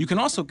plans. You can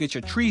also get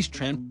your trees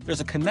trimmed. There's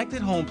a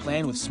connected home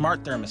plan with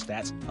smart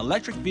thermostats,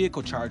 electric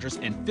vehicle chargers,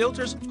 and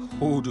filters.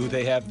 Oh, do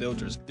they have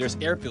filters? There's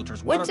air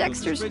filters, water What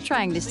Dexter's filters,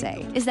 trying to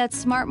say is that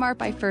SmartMart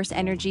by First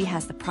Energy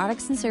has the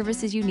products and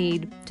services you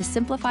need to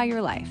simplify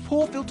your life.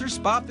 pool filters,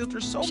 spa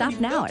filters, so Shop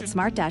many now filters. at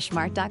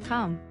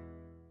smart-mart.com.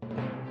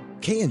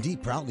 K&D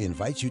proudly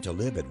invites you to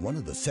live at one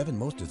of the 7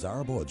 most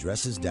desirable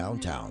addresses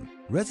downtown.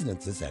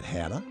 Residences at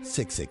Hannah,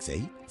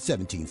 668,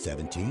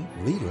 1717,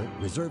 Leader,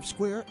 Reserve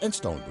Square, and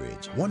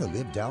Stonebridge. Want to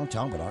live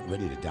downtown but aren't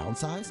ready to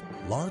downsize?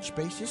 Large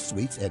spacious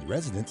suites at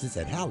Residences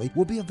at Halley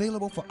will be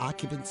available for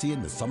occupancy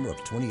in the summer of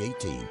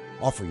 2018,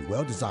 offering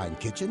well-designed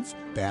kitchens,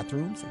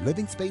 bathrooms,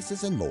 living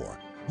spaces, and more.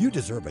 You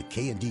deserve a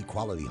K&D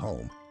quality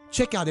home.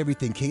 Check out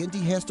everything K&D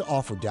has to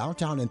offer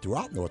downtown and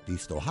throughout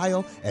Northeast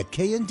Ohio at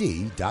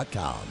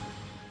knd.com.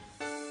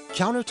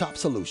 Countertop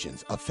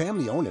Solutions, a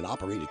family-owned and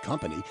operated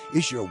company,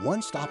 is your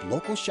one-stop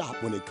local shop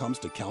when it comes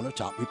to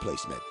countertop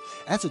replacement.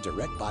 As a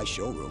direct buy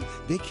showroom,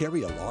 they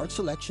carry a large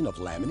selection of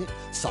laminate,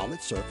 solid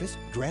surface,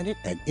 granite,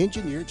 and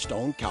engineered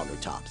stone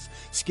countertops.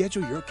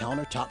 Schedule your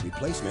countertop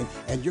replacement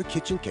and your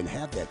kitchen can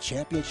have that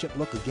championship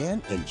look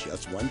again in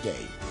just one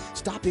day.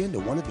 Stop into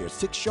one of their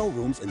 6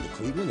 showrooms in the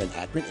Cleveland and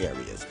Akron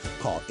areas.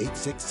 Call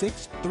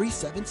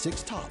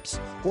 866-376-TOPS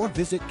or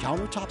visit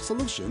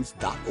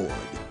countertopsolutions.org.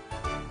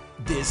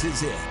 This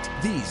is it.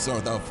 These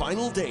are the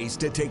final days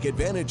to take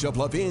advantage of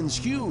Levin's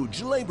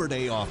huge Labor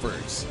Day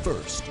offers.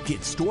 First,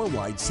 get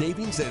store-wide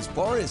savings as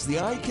far as the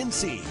eye can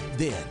see.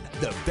 Then,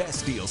 the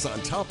best deals on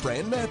top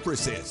brand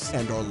mattresses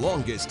and our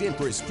longest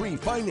interest-free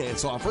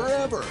finance offer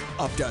ever,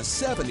 up to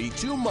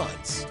 72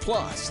 months.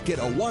 Plus, get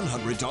a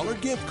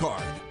 $100 gift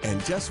card.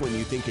 And just when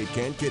you think it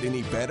can't get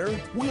any better,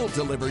 we'll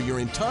deliver your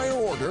entire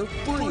order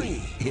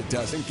free. It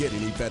doesn't get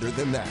any better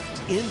than that.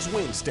 Ends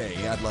Wednesday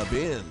at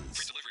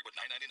Levin's.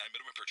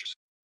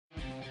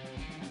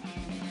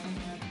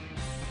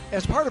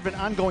 As part of an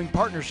ongoing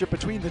partnership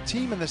between the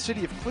team and the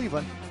city of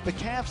Cleveland, the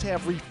Cavs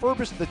have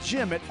refurbished the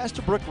gym at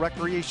Estabrook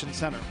Recreation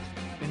Center.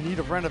 In need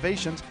of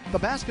renovations, the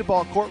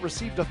basketball court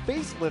received a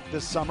facelift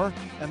this summer,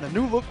 and the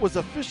new look was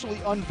officially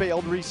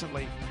unveiled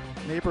recently.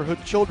 Neighborhood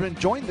children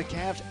joined the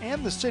Cavs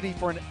and the city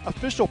for an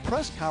official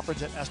press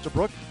conference at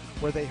Estabrook,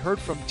 where they heard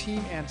from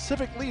team and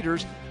civic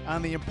leaders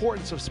on the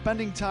importance of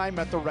spending time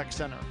at the rec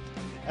center.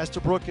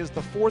 Estabrook is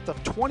the 4th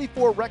of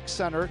 24 rec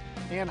center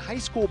and high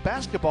school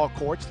basketball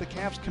courts the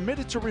Cavs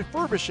committed to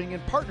refurbishing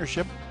in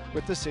partnership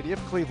with the city of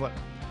Cleveland.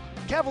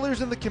 Cavaliers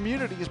in the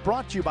Community is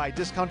brought to you by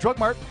Discount Drug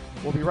Mart.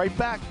 We'll be right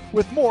back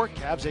with more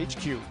Cavs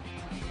HQ.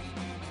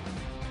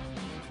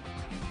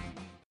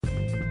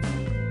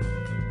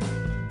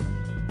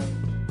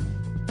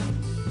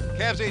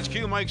 Cavs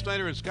HQ, Mike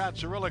Snyder and Scott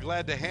Cirilla,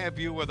 glad to have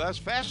you with us.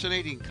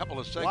 Fascinating couple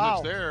of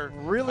segments there.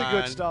 Really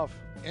good stuff.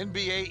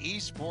 NBA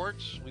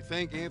esports, we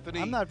think,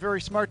 Anthony. I'm not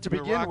very smart to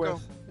begin with.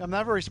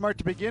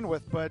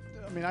 But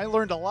I mean, I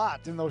learned a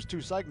lot in those 2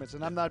 segments,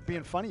 and I'm not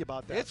being funny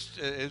about that.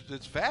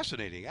 It's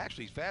fascinating.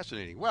 Actually, it's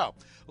fascinating. Well,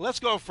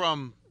 let's go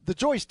from the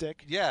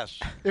joystick. Yes.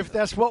 If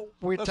that's what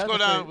we. Let's go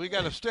down. We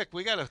got a stick.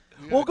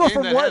 We'll go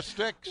from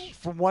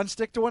one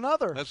stick to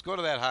another. Let's go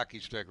to that hockey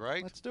stick,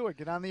 right? Let's do it.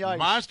 Get on the ice.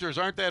 Monsters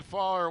aren't that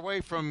far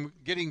away from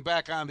getting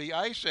back on the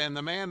ice, and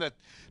the man that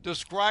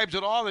describes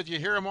it all, that you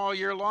hear him all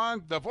year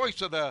long, the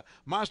voice of the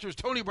Monsters,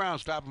 Tony Brown,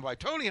 stopping by.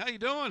 Tony, how you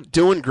doing?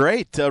 Doing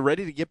great.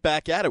 Ready to get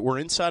back at it. We're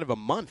inside of a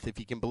month, if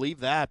you can believe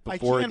that,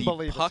 before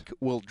the puck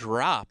will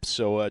drop.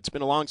 So it's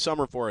been a long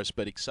summer for us,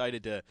 but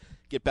excited to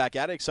get back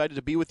at it, excited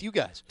to be with you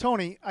guys.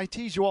 Tony, I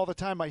tease you all the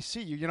time I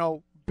see you. You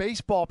know,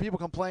 baseball, people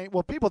complain.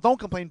 Well, people don't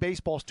complain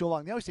baseball's too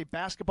long. They always say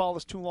basketball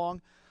is too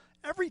long.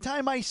 Every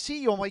time I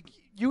see you, I'm like,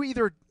 you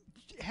either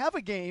have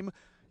a game,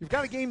 you've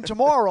got a game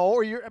tomorrow,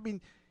 or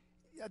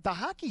the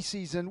hockey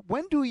season,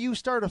 when do you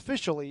start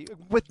officially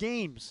with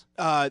games?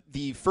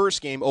 The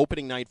first game,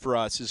 opening night for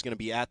us, is going to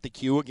be at the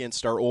Q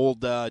against our old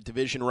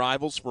division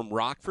rivals from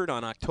Rockford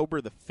on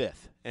October the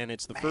 5th. And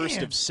it's the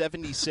first of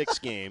 76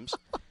 games.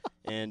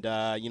 And,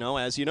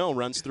 as you know,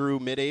 runs through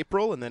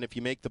mid-April, and then if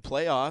you make the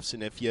playoffs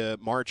and if you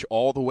march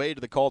all the way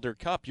to the Calder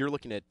Cup, you're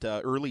looking at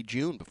early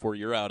June before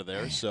you're out of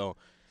there. So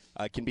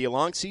it can be a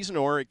long season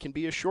or it can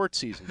be a short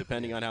season,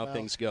 depending on how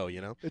things go,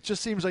 It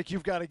just seems like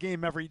you've got a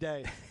game every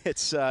day.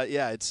 It's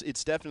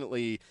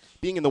definitely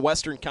 – being in the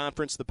Western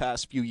Conference the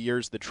past few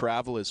years, the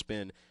travel has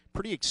been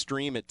pretty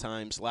extreme at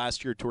times.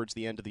 Last year, towards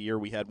the end of the year,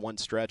 we had one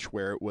stretch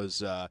where it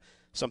was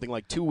something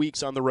like 2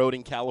 weeks on the road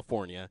in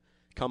California,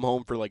 come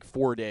home for like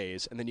 4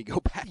 days, and then you go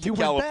back to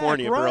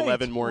California for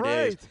 11 more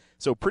days.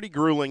 So pretty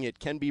grueling. It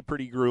can be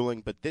pretty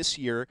grueling. But this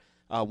year,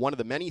 one of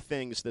the many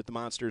things that the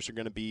Monsters are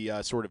going to be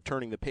sort of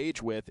turning the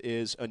page with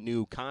is a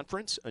new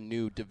conference, a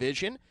new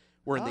division.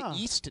 We're in the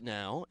East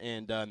now,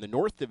 and in the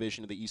North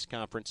Division of the East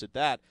Conference at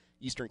that,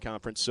 Eastern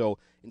Conference. So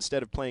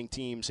instead of playing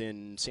teams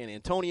in San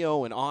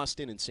Antonio and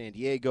Austin and San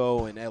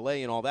Diego and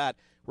L.A. and all that,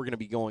 we're going to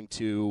be going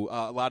to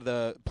a lot of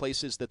the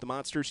places that the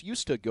Monsters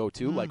used to go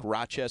to, like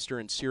Rochester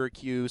and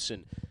Syracuse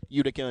and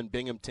Utica and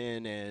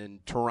Binghamton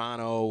and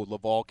Toronto,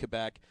 Laval,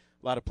 Quebec,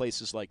 a lot of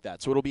places like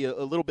that. So it'll be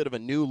a little bit of a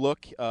new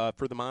look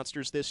for the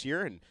Monsters this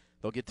year, and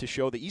they'll get to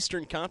show the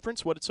Eastern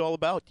Conference what it's all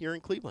about here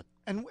in Cleveland.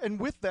 And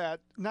with that,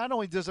 not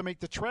only does it make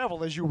the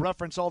travel, as you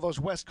reference all those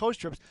West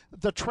Coast trips,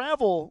 the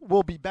travel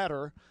will be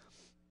better,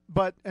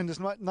 and as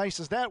nice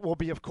as that will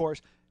be, of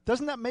course,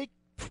 doesn't that make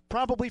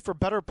probably for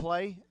better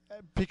play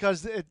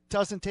because it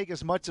doesn't take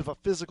as much of a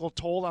physical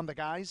toll on the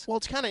guys? Well,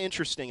 it's kind of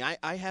interesting.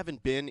 I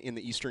haven't been in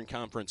the Eastern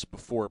Conference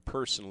before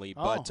personally,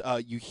 but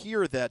you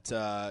hear that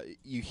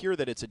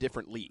it's a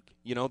different league.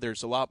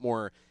 There's a lot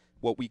more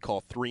what we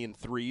call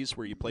 3-and-3s,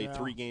 where you play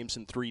 3 games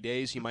in 3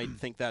 days. You might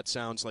think that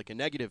sounds like a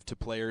negative to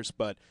players,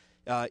 but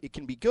it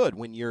can be good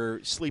when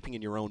you're sleeping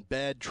in your own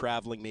bed,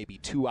 traveling maybe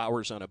 2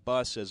 hours on a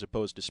bus as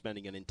opposed to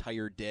spending an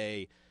entire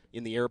day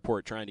in the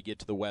airport trying to get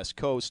to the West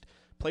Coast.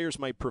 Players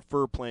might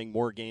prefer playing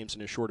more games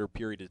in a shorter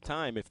period of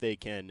time if they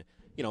can,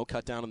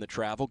 cut down on the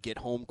travel, get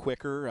home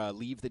quicker,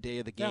 leave the day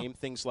of the game,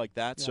 things like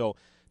that. Yeah. So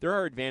there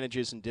are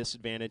advantages and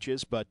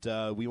disadvantages, but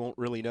we won't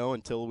really know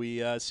until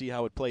we see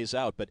how it plays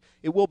out. But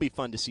it will be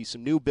fun to see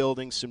some new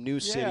buildings, some new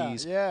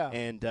cities,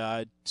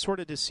 and sort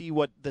of to see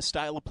what the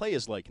style of play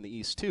is like in the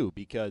East, too,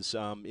 because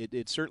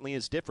it certainly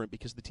is different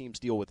because the teams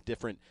deal with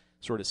different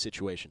sort of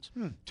situations.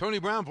 Tony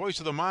Brown, voice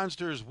of the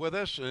Monsters, with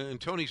us, and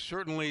Tony,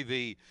 certainly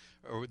the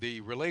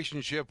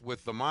relationship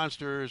with the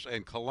Monsters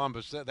and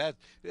Columbus,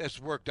 that's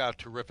worked out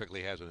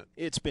terrifically, hasn't it?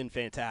 It's been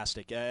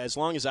fantastic. As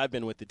long as I've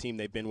been with the team,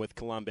 they've been with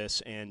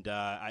Columbus, and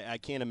I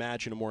can't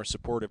imagine a more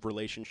supportive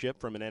relationship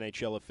from an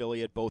NHL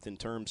affiliate, both in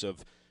terms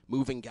of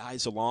moving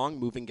guys along,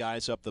 moving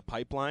guys up the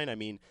pipeline. I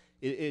mean,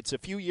 it's a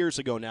few years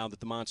ago now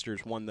that the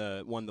Monsters won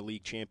the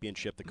league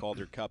championship, the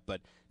Calder Cup,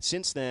 but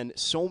since then,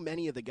 so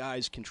many of the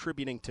guys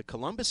contributing to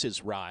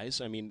Columbus's rise.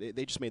 I mean,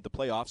 they just made the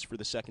playoffs for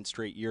the second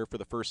straight year for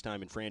the first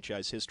time in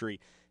franchise history,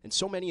 and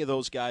so many of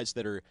those guys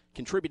that are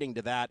contributing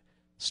to that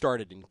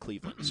started in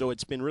Cleveland. So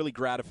it's been really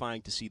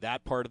gratifying to see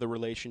that part of the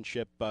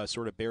relationship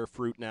sort of bear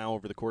fruit now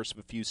over the course of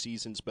a few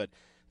seasons, but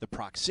the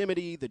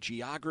proximity, the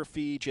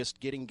geography, just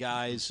getting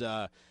guys,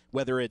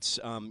 whether it's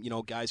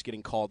guys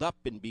getting called up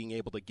and being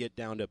able to get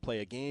down to play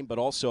a game, but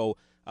also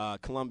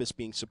Columbus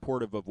being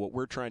supportive of what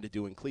we're trying to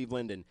do in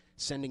Cleveland and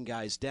sending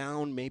guys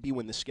down maybe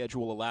when the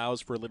schedule allows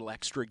for a little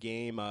extra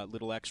game, a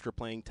little extra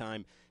playing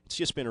time. It's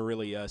just been a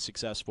really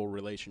successful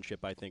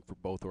relationship, I think, for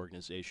both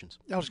organizations.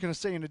 I was going to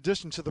say, in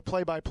addition to the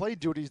play-by-play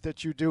duties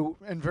that you do,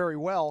 and very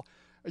well,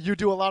 you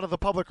do a lot of the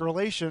public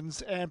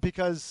relations, and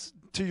because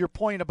to your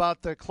point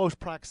about the close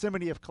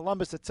proximity of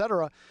Columbus, et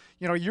cetera,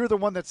 you're the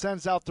one that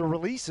sends out the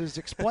releases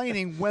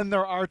explaining when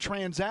there are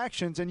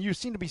transactions, and you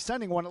seem to be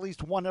sending at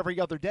least one every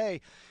other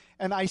day.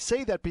 And I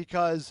say that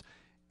because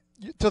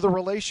to the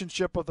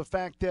relationship of the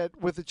fact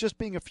that with it just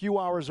being a few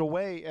hours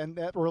away and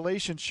that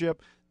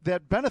relationship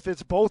that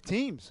benefits both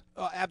teams.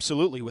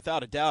 Absolutely,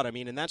 without a doubt. I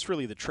mean, and that's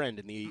really the trend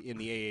in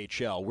the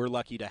AHL. We're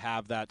lucky to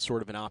have that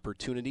sort of an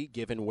opportunity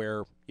given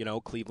where,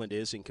 Cleveland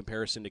is in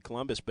comparison to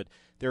Columbus. But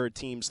there are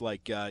teams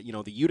like,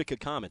 the Utica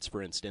Comets,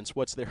 for instance.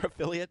 What's their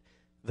affiliate?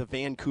 The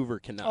Vancouver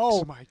Canucks.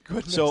 Oh, my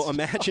goodness. So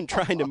imagine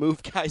trying to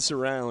move guys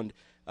around,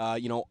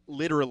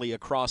 literally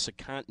across a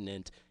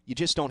continent. You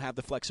just don't have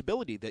the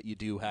flexibility that you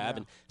do have. Yeah.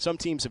 And some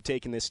teams have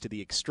taken this to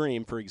the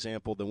extreme. For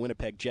example, the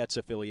Winnipeg Jets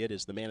affiliate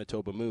is the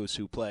Manitoba Moose,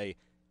 who play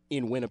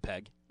in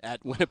Winnipeg,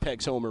 at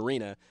Winnipeg's home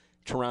arena.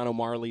 Toronto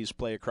Marlies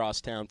play across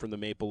town from the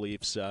Maple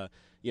Leafs.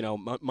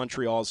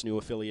 Montreal's new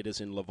affiliate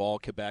is in Laval,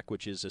 Quebec,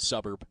 which is a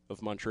suburb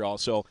of Montreal.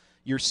 So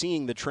you're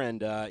seeing the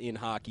trend in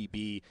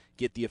hockey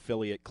get the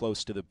affiliate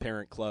close to the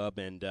parent club,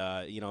 and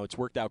it's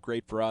worked out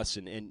great for us.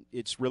 And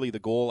it's really the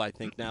goal, I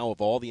think, now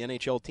of all the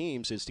NHL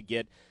teams is to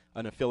get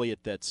an affiliate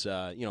that's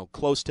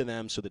close to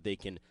them so that they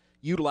can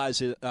utilize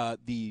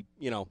the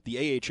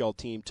AHL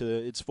team to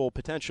its full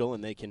potential,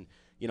 and they can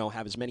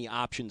have as many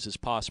options as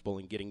possible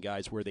in getting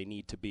guys where they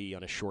need to be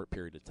on a short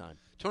period of time.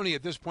 Tony,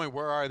 at this point,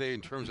 where are they in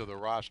terms of the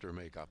roster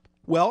makeup?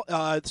 Well,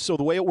 so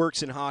the way it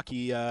works in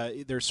hockey,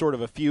 there's sort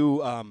of a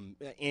few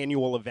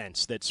annual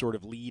events that sort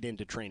of lead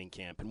into training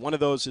camp. And one of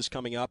those is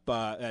coming up,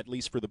 at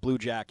least for the Blue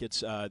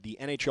Jackets. The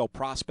NHL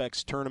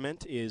Prospects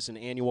Tournament is an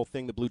annual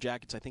thing. The Blue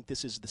Jackets, I think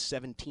this is the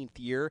 17th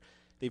year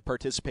they've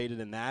participated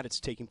in that. It's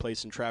taking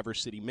place in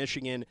Traverse City,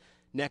 Michigan.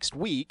 Next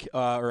week,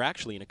 or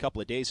actually in a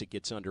couple of days, it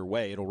gets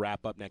underway. It'll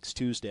wrap up next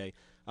Tuesday.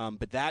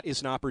 But that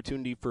is an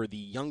opportunity for the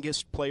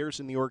youngest players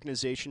in the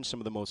organization, some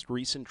of the most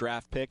recent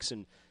draft picks,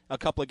 and a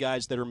couple of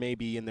guys that are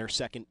maybe in their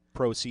second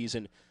pro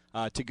season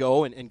to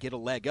go and get a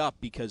leg up,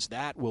 because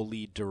that will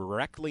lead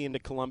directly into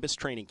Columbus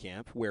training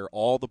camp, where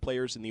all the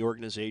players in the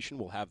organization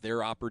will have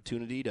their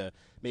opportunity to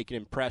make an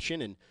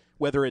impression. And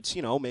whether it's,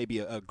 maybe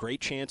a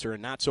great chance or a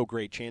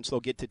not-so-great chance,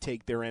 they'll get to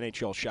take their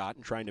NHL shot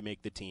in trying to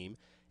make the team.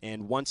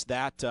 And once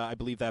that, I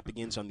believe that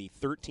begins on the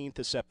 13th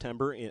of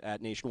September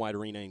at Nationwide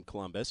Arena in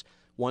Columbus.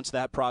 Once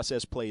that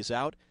process plays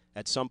out,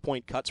 at some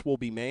point cuts will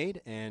be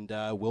made, and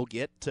we'll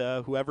get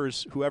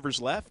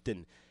whoever's left.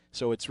 And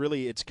so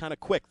it's kind of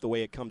quick the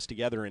way it comes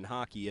together in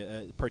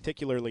hockey,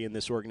 particularly in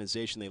this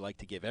organization. They like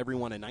to give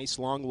everyone a nice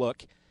long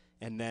look.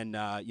 And then,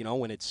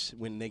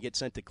 when they get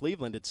sent to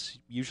Cleveland, it's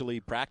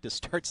usually practice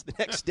starts the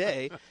next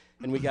day,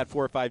 and we got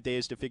 4 or 5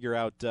 days to figure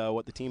out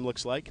what the team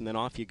looks like, and then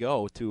off you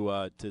go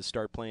to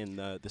start playing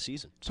the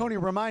season. Tony,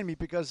 remind me,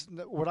 because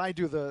when I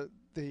do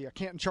the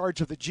Canton Charge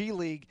of the G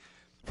League,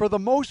 for the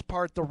most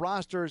part, the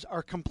rosters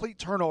are complete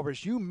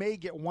turnovers. You may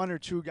get one or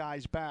two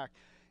guys back.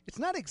 It's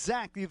not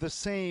exactly the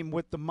same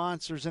with the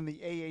Monsters in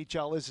the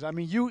AHL, is it? I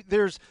mean,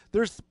 there's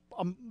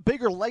a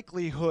bigger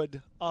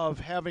likelihood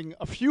of having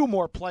a few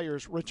more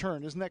players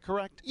return. Isn't that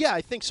correct? Yeah,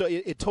 I think so.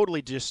 It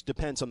totally just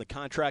depends on the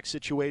contract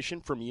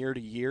situation from year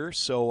to year.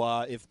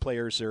 So if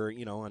players are,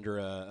 under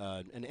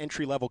an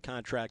entry-level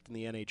contract in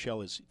the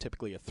NHL is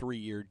typically a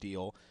 3-year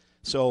deal.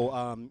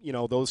 So,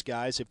 those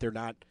guys, if they're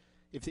not –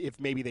 if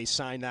maybe they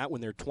sign that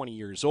when they're 20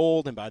 years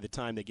old, and by the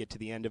time they get to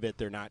the end of it,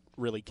 they're not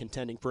really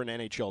contending for an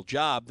NHL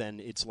job, then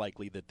it's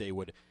likely that they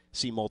would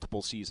see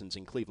multiple seasons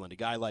in Cleveland. A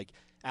guy like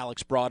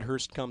Alex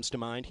Broadhurst comes to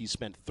mind. He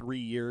spent 3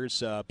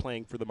 years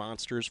playing for the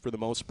Monsters for the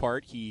most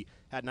part. He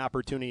had an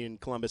opportunity in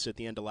Columbus at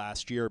the end of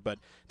last year, but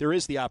there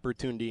is the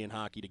opportunity in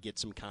hockey to get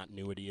some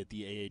continuity at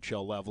the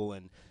AHL level,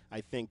 and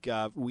I think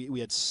we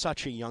had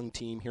such a young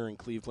team here in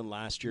Cleveland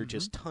last year,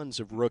 just tons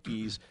of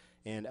rookies.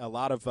 And a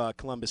lot of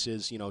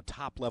Columbus's,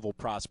 top-level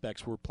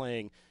prospects were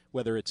playing,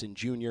 whether it's in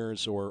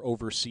juniors or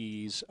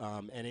overseas.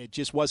 And it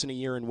just wasn't a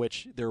year in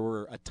which there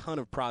were a ton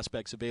of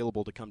prospects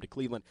available to come to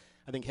Cleveland.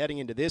 I think heading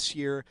into this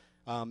year,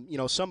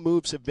 some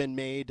moves have been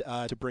made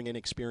to bring in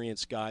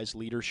experienced guys,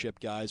 leadership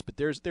guys. But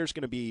there's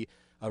going to be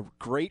a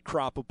great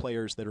crop of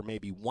players that are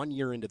maybe 1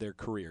 year into their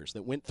careers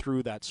that went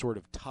through that sort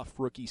of tough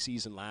rookie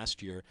season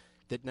last year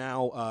that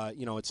now,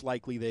 it's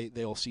likely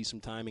they'll see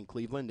some time in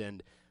Cleveland.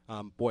 And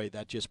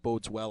that just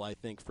bodes well, I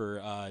think,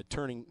 for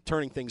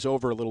turning things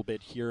over a little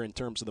bit here in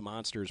terms of the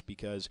Monsters,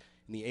 because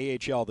in the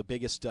AHL, the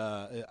biggest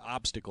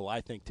obstacle,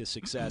 I think, to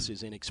success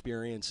is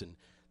inexperience, and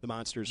the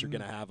Monsters are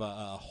going to have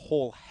a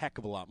whole heck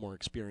of a lot more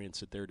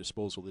experience at their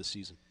disposal this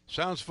season.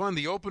 Sounds fun.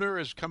 The opener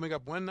is coming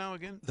up when now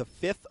again? The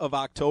 5th of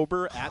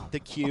October at the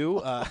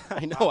Q.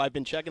 I know, I've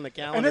been checking the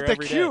calendar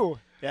every day. And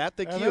at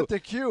the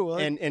Q.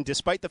 And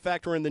despite the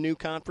fact we're in the new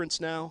conference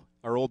now,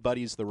 our old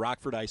buddies, the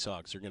Rockford Ice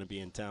Hogs, are going to be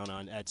in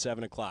town at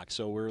 7 o'clock.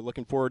 So we're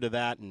looking forward to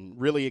that and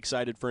really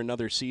excited for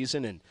another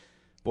season. And,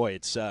 boy,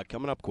 it's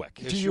coming up quick.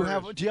 Do you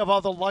have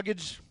all the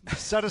luggage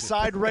set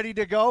aside, ready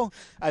to go?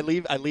 I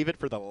leave it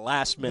for the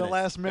last minute. The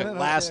last minute?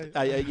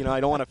 I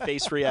don't want to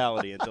face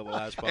reality until the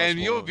last possible. And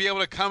you'll be able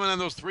to come in on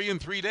those 3 and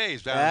 3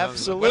 days.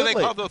 Absolutely. What do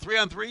they call those 3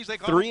 on 3s? They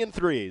call 3 and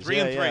 3s. 3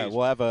 and 3s. Yeah.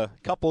 We'll have a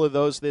couple of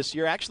those this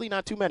year. Actually,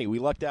 not too many. We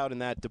lucked out in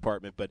that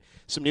department. But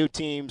some new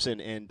teams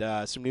and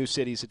some new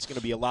cities. It's going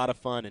to be a lot of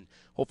fun and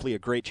hopefully a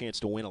great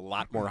chance to win a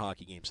lot more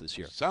hockey games this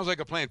year. Sounds like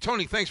a plan.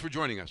 Tony, thanks for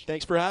joining us.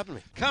 Thanks for having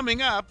me.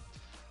 Coming up,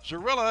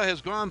 Zarilla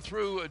has gone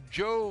through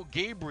Joe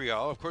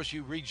Gabriel. Of course,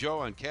 you read Joe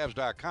on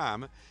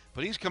Cavs.com,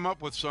 but he's come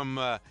up with some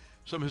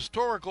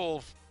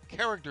historical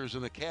characters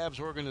in the Cavs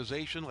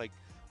organization, like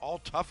all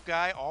tough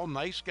guy, all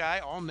nice guy,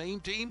 all name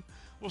team.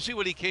 We'll see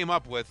what he came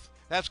up with.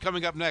 That's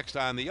coming up next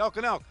on the Elk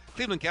and Elk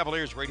Cleveland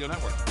Cavaliers Radio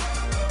Network.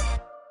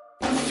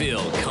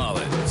 Phil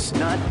Collins,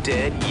 not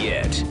dead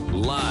yet.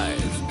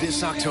 Live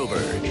this October.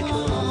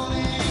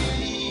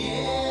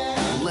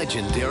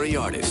 Legendary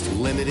artist,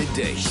 limited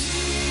date.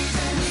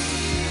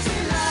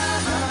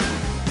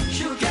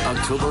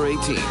 October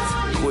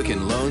 18th,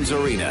 Quicken Loans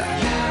Arena.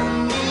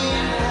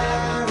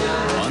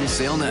 On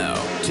sale now.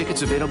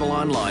 Tickets available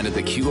online at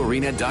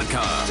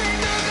theqarena.com.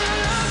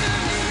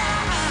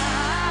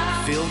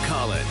 Phil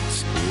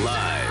Collins,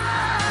 live.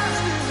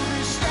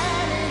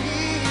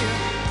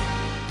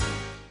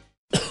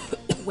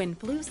 When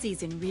flu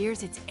season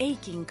rears its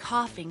aching,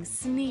 coughing,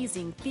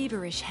 sneezing,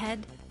 feverish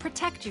head,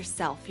 protect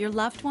yourself, your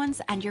loved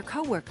ones, and your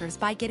coworkers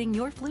by getting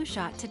your flu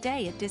shot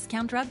today at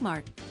Discount Drug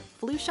Mart.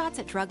 Flu shots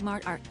at Drug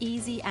Mart are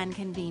easy and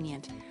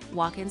convenient.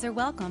 Walk-ins are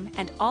welcome,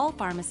 and all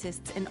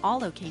pharmacists in all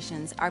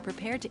locations are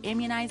prepared to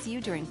immunize you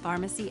during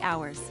pharmacy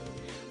hours.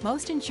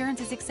 Most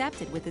insurance is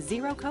accepted with a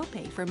zero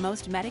copay for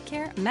most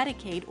Medicare,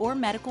 Medicaid, or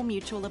Medical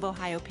Mutual of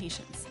Ohio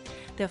patients.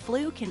 The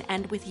flu can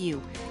end with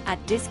you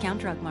at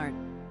Discount Drug Mart.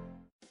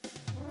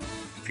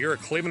 If you're a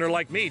Clevelander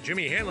like me,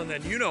 Jimmy Hanlon,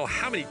 then you know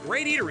how many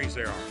great eateries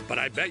there are. But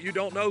I bet you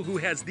don't know who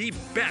has the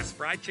best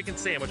fried chicken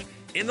sandwich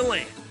in the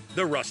land,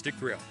 the Rustic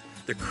Grill.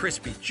 The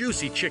crispy,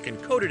 juicy chicken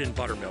coated in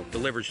buttermilk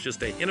delivers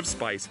just a hint of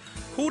spice,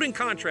 cooled and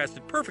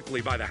contrasted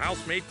perfectly by the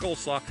house-made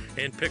coleslaw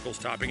and pickles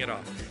topping it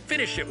off.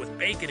 Finish it with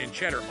bacon and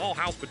cheddar, all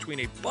housed between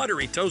a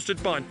buttery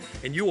toasted bun,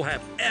 and you will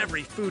have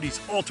every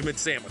foodie's ultimate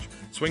sandwich.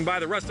 Swing by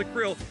the Rustic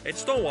Grill at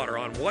Stonewater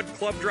on Wood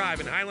Club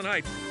Drive in Highland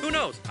Heights. Who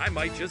knows? I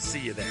might just see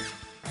you there.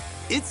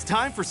 It's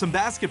time for some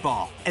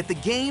basketball. At the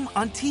game,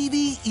 on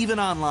TV, even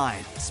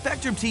online.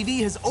 Spectrum TV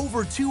has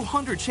over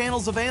 200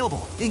 channels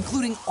available,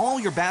 including all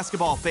your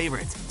basketball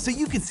favorites, so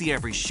you can see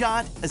every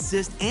shot,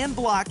 assist, and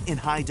block in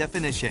high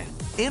definition.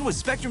 And with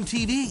Spectrum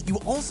TV, you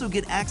also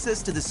get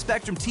access to the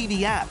Spectrum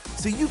TV app,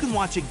 so you can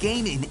watch a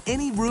game in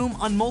any room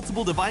on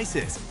multiple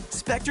devices.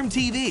 Spectrum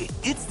TV,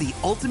 it's the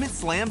ultimate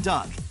slam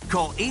dunk.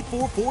 Call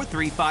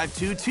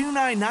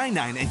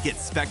 844-352-2999 and get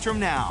Spectrum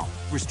now.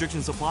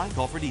 Restrictions apply.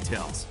 Call for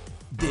details.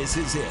 This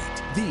is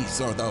it.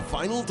 These are the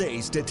final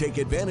days to take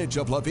advantage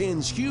of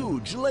Levin's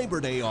huge Labor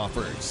Day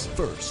offers.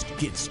 First,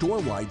 get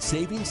store-wide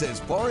savings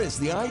as far as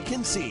the eye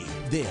can see.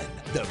 Then,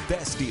 the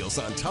best deals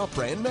on top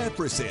brand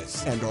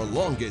mattresses and our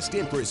longest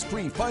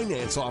interest-free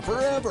finance offer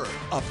ever,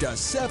 up to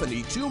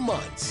 72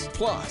 months.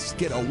 Plus,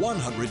 get a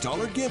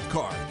 $100 gift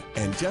card.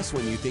 And just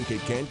when you think it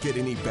can't get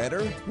any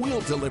better,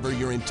 we'll deliver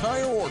your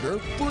entire order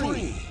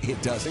free.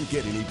 It doesn't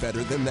get any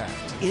better than that.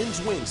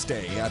 Ends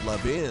Wednesday at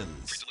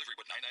Levin's.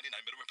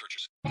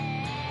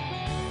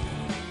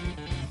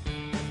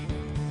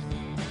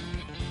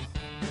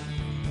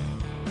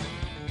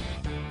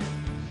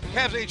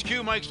 Cavs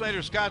HQ, Mike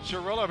Snyder, Scott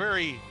Cirilla.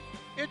 Very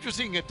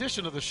interesting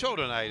edition of the show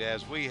tonight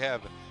as we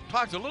have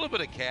talked a little bit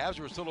of Cavs.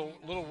 We're still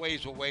a little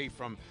ways away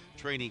from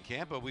training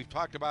camp, but we've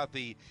talked about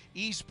the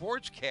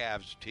esports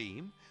Cavs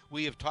team.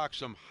 We have talked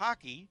some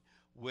hockey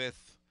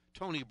with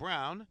Tony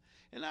Brown,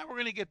 and now we're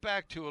going to get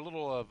back to a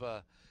little of,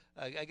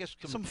 I guess,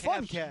 some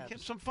fun Cavs.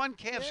 Some fun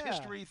Cavs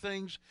history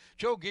things.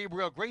 Joe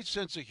Gabriel, great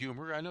sense of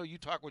humor. I know you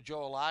talk with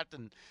Joe a lot,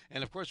 and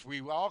of course we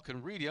all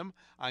can read him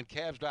on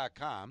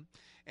Cavs.com.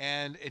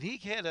 And he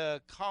had a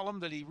column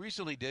that he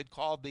recently did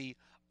called the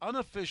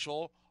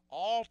Unofficial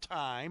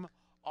All-Time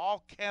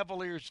All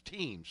Cavaliers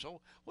Team.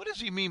 So what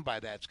does he mean by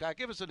that, Scott?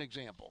 Give us an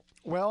example.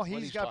 Well,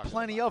 he's got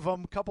plenty of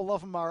them. A couple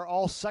of them are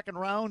all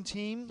second-round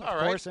team.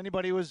 Of course,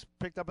 anybody who was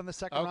picked up in the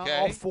second round,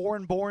 all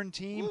foreign-born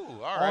team,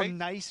 all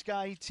nice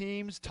guy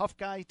teams, tough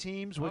guy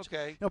teams, which,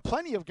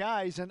 plenty of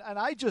guys. And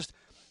I just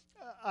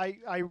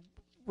I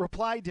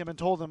replied to him and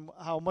told him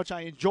how much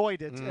I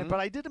enjoyed it. But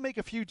I did make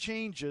a few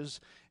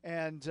changes,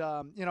 and,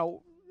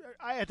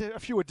 I had a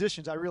few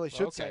additions, I really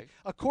should say.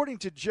 According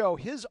to Joe,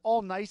 his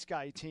all-nice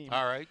guy team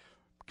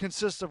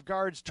consists of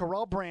guards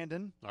Terrell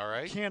Brandon.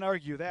 Can't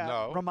argue that.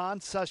 No. Ramon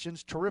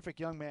Sessions,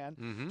 terrific young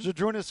man.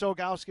 Zadrunas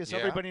Ilgauskas,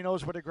 everybody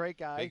knows what a great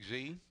guy. Big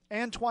Z.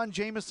 Antoine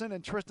Jameson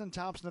and Tristan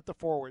Thompson at the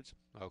forwards.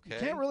 You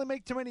can't really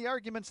make too many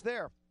arguments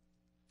there.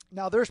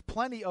 Now, there's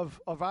plenty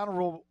of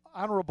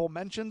honorable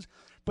mentions,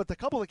 but the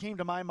couple that came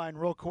to my mind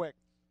real quick,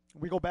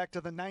 we go back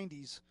to the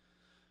 90s.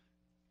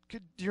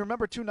 Do you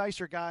remember two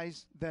nicer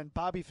guys than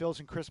Bobby Phils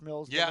and Chris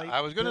Mills? Yeah,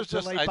 I was going to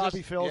just late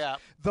Bobby Phils. Yeah.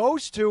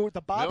 Those two,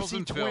 the Mills Bobbsey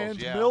and twins,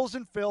 Phils, Mills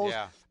and Phils.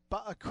 Yeah.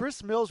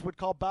 Chris Mills would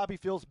call Bobby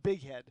Phils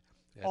Big Head.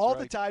 That's all right.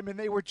 the time, and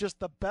they were just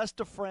the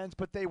best of friends,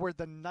 but they were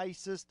the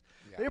nicest.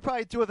 Yeah. They were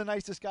probably two of the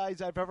nicest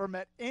guys I've ever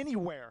met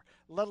anywhere,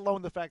 let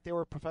alone the fact they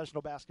were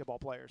professional basketball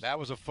players. That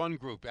was a fun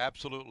group,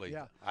 absolutely.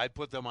 Yeah. I'd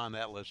put them on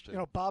that list,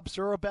 too. Bob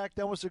Sura back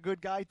then was a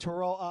good guy.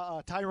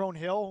 Tyrone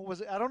Hill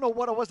was. I don't know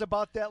what it was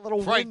about that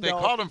little Fright. window.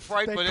 They called him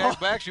Fright, but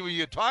actually when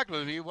you talked to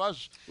him, he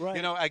was,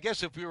 right. I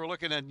guess if we were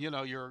looking at,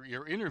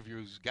 your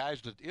interviews,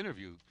 guys that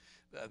interview,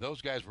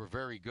 those guys were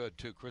very good,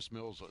 too. Chris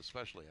Mills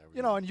especially.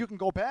 And you can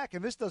go back,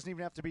 and this doesn't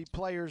even have to be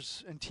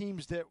players and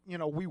teams that,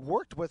 we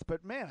worked with,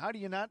 but, man, how do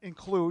you not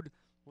include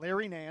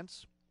Larry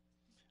Nance,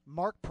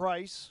 Mark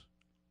Price,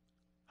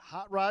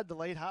 the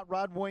late Hot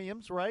Rod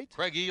Williams, right?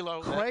 Craig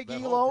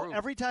Elo.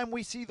 Every time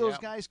we see those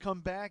guys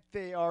come back,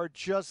 they are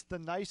just the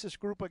nicest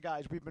group of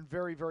guys. We've been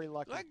very, very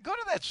lucky. Go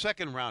to that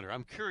second rounder.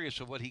 I'm curious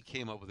of what he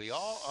came up with. The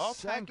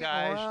all-time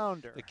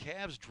guys the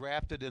Cavs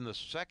drafted in the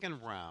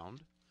second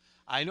round.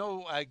 I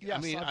know,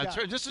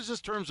 this is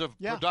just terms of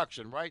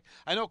production, right?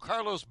 I know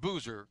Carlos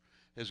Boozer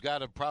has got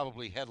to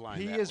probably headline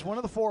He that is one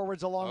of the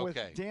forwards along with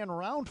Okay. Dan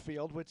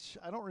Roundfield, which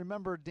I don't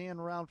remember Dan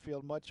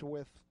Roundfield much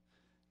with.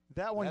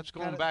 That one. That's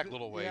going back a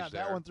little ways Yeah,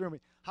 there. that one threw me.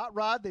 Hot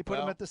Rod, they put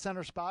him at the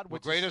center spot. The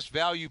greatest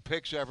value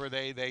picks ever.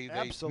 They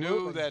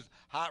knew that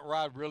Hot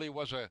Rod really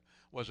was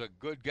a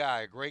good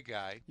guy, a great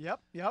guy. Yep.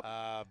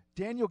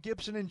 Daniel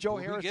Gibson and Joe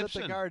Harris at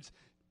the guards.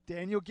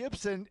 Daniel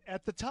Gibson,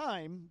 at the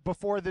time,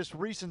 before this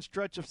recent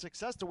stretch of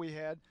success that we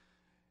had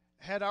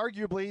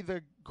arguably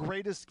the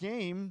greatest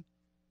game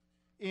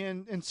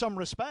in some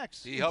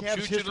respects. He helped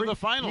shoot you to the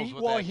finals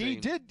with that he team.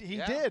 did. He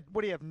did.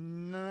 What do you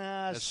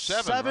have?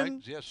 Seven,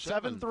 right? Yeah,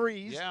 seven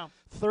threes. Yeah.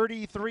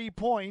 33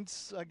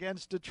 points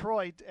against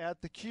Detroit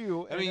at the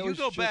Q. I mean, you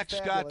go back,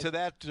 Scott, to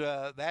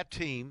that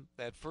team,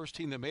 that first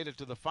team that made it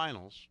to the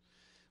finals,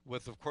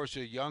 with, of course,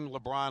 a young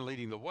LeBron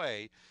leading the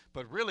way.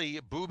 But really,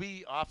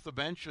 Boobie off the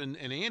bench and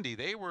Andy,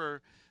 they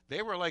were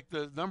like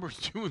the number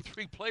 2 and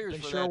 3 players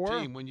for that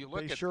team when you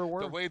look at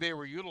the way they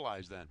were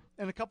utilized then.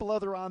 And a couple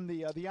other on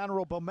the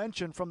honorable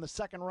mention from the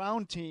second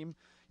round team.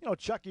 You know,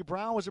 Chucky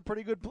Brown was a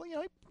pretty good player. You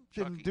know,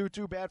 he didn't do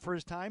too bad for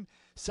his time.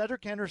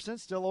 Cedric Henderson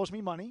still owes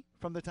me money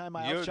from the time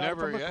I outshot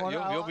from the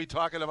corner. You'll be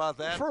talking about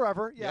that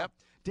forever. Yeah. Yep.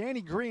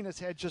 Danny Green has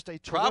had just a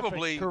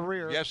terrific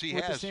career with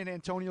the San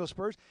Antonio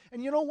Spurs.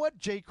 And you know what?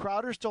 Jay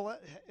Crowder still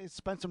has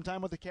spent some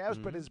time with the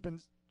Cavs, but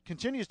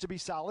continues to be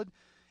solid.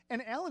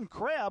 And Alan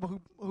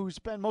Crabb, who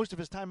spent most of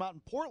his time out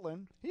in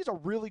Portland, he's a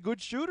really good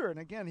shooter. And,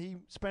 again, he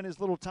spent his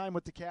little time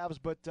with the Cavs,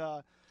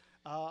 but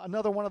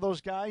another one of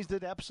those guys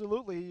that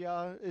absolutely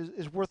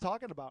is worth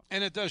talking about.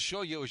 And it does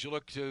show you, as you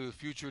look to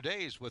future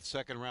days with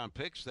second-round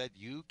picks, that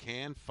you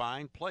can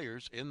find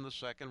players in the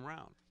second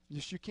round.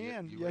 Yes, you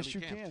can. You yes, really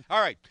you can. can.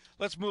 All right,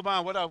 let's move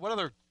on. What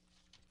other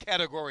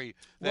category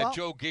that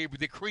Joe Gabriel,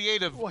 the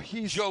creative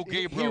Joe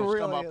Gabriel, has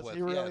come up with?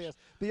 He really is.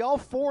 The all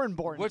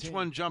foreign-born Which team.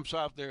 one jumps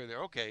out there?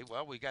 Okay,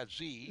 well, we got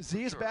Z.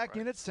 Z is back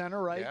in at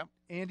center, right? Yeah.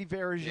 Andy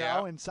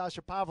Varejao and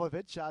Sasha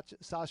Pavlovich.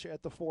 Sasha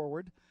at the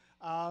forward.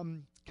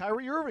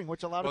 Kyrie Irving,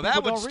 which a lot of people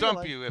don't realize. That would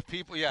stump you if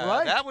people,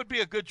 right. That would be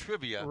a good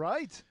trivia.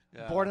 Right.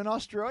 Born in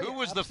Australia. Who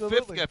was absolutely.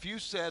 the fifth guy? If you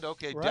said,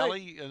 okay, right.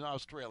 Delhi in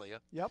Australia.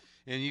 Yep.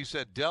 And you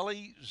said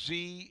Delhi,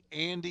 Z,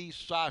 Andy,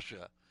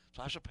 Sasha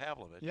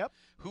Pavlovich. Yep.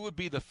 Who would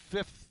be the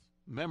fifth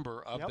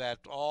member of that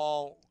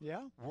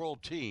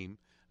all-world team?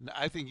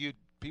 I think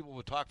people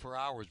would talk for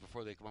hours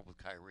before they come up with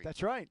Kyrie.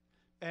 That's right.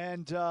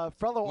 And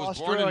fellow was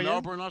Australian. Born in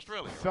Melbourne,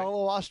 Australia.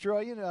 Fellow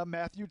Australian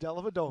Matthew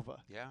Dellavedova.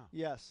 Yeah.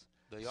 Yes.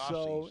 The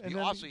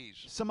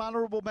Aussies. Some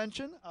honorable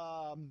mention.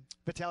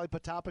 Vitaly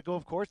Potapenko,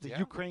 of course, the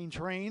Ukraine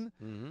train.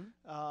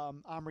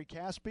 Omri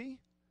Caspi.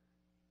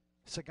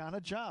 Sagana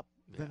Diop,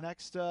 the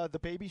next, the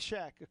baby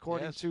Shaq,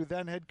 according to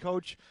then head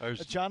coach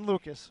John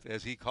Lucas.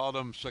 As he called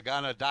him,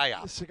 Sagana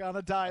Diop.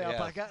 Sagana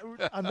Diop.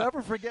 Yeah. I'll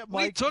never forget,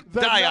 Mike. We took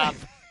Diop.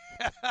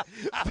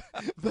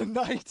 the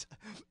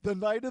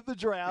night of the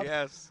draft,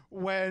 yes,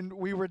 when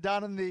we were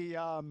down in the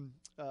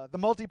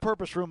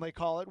multi-purpose room, they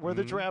call it, where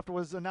the draft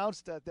was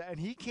announced at and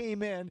he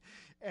came in,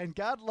 and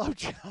God love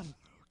John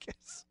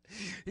Lucas.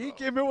 He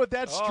came in with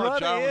that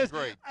strut. John was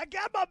great. I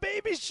got my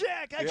baby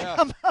Shaq. I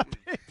got my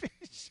baby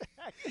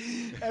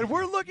Shaq. And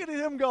we're looking at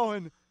him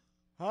going,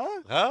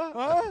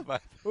 Huh?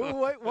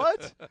 Wait,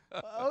 what?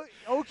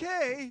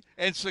 Okay.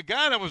 And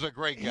Sagana was a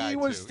great guy,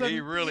 too.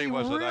 He really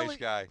was a nice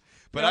guy.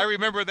 But I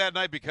remember that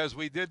night because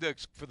we did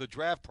for the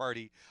draft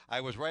party. I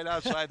was right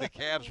outside the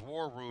Cavs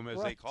war room,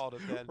 as they called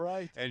it then.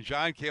 Right. And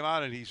John came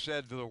out and he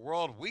said to the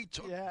world, we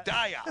took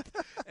Diop.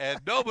 And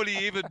nobody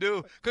even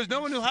knew, because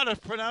no one knew how to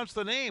pronounce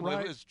the name.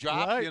 Right. It was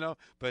Diop, you know.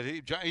 But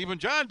even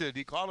John did.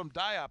 He called him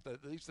Diop,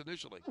 at least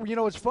initially. You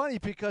know, it's funny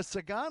because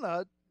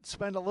Sagana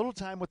spent a little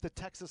time with the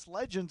Texas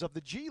Legends of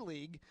the G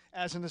League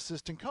as an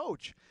assistant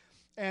coach.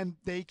 And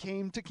they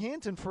came to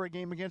Canton for a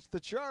game against the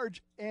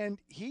Charge, and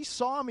he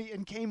saw me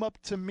and came up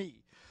to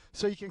me.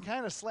 So you can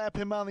kind of slap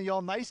him on the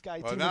all nice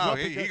guy team. Well, no,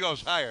 he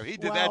goes higher. He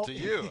did that to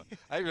you.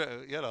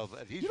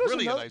 He's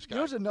really a nice guy.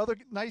 There's another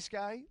nice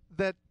guy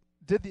that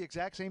did the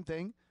exact same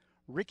thing,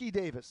 Ricky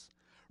Davis.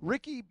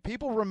 Ricky,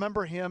 people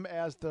remember him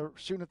as the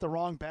shooting at the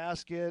wrong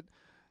basket,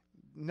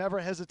 never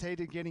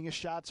hesitated getting his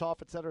shots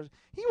off, etc.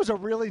 He was a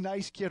really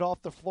nice kid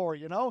off the floor,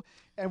 you know?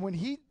 And when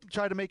he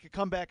tried to make a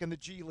comeback in the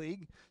G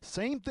League,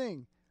 same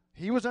thing.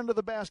 He was under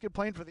the basket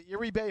playing for the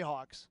Erie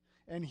Bayhawks,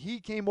 and he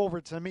came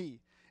over to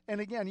me. And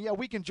again,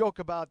 we can joke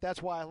about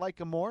that's why I like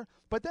him more,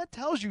 but that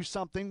tells you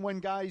something when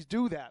guys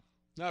do that.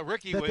 No,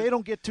 Ricky, they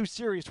don't get too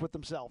serious with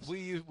themselves.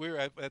 We were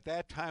at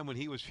that time when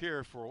he was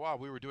here for a while.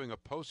 We were doing a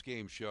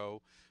post-game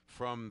show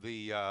from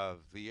the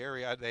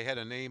area. They had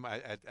a name.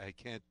 I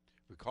can't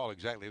recall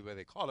exactly the way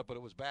they called it, but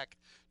it was back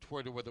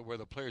toward where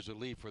the players would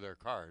leave for their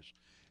cars,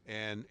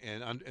 and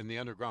the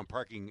underground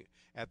parking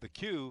at the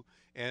Q.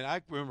 And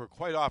I remember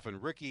quite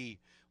often Ricky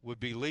would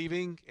be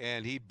leaving,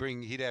 and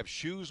he'd have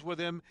shoes with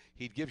him.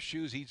 He'd give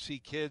shoes. He'd see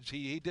kids.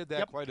 He did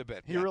that quite a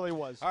bit. He really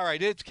was. All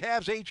right, it's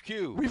Cavs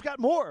HQ. We've got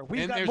more.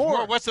 There's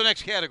more. What's the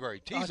next category?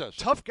 Tease us.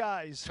 Tough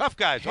guys. Tough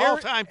guys.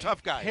 All-time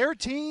tough guys. Hair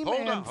team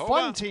and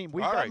fun team.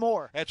 We've got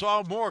more. That's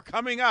all more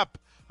coming up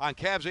on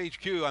Cavs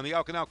HQ on the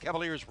El Canal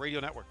Cavaliers Radio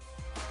Network.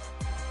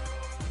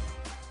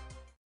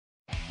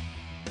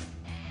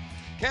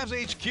 Cavs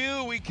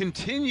HQ, we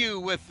continue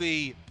with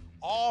the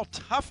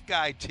all-tough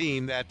guy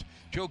team that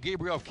Joe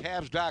Gabriel of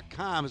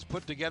Cavs.com has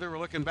put together. We're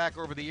looking back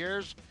over the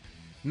years.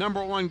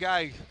 Number one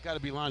guy got to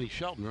be Lonnie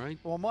Shelton, right?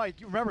 Well,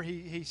 Mike, you remember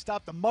he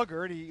stopped the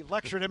mugger and he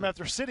lectured him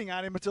after sitting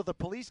on him until the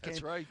police came.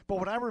 That's right. But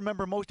what I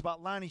remember most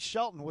about Lonnie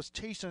Shelton was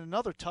chasing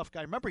another tough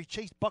guy. Remember he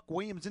chased Buck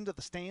Williams into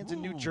the stands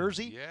in New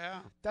Jersey? Yeah.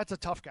 That's a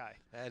tough guy.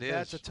 That is.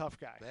 That's a tough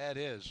guy. That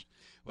is.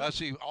 Well, let's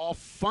see,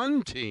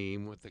 all-fun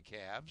team with the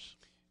Cavs.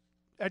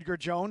 Edgar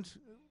Jones,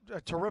 a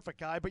terrific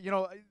guy. But,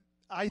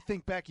 I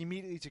think back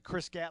immediately to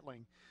Chris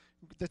Gatling.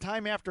 The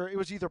time after, it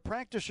was either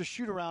practice or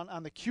shoot-around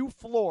on the Q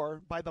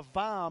floor by the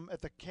VOM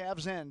at the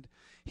Cavs' end.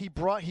 He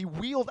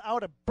wheeled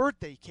out a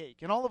birthday cake,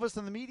 and all of us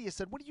in the media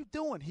said, "What are you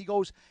doing?" He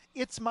goes,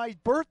 "It's my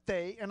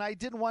birthday, and I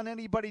didn't want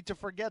anybody to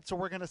forget, so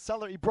we're going to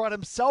celebrate." He brought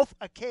himself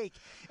a cake,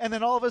 and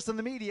then all of us in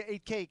the media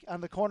ate cake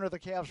on the corner of the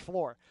Cavs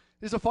floor.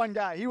 He's a fun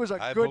guy. He was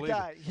a good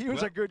guy. He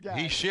was a good guy.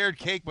 He shared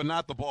cake, but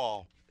not the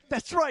ball.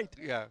 That's right.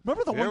 Yeah.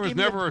 Remember the one there was game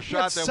never a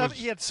shot that was.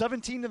 He had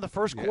 17 in the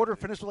first quarter,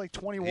 finished with like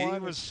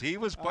 21. He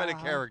was quite a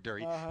character.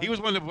 He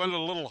was one of the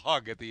little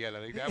hug at the end.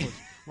 I think that was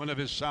one of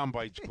his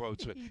soundbites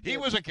quotes. He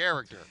was a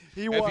character.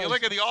 He if was. you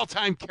look at the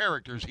all-time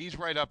characters, he's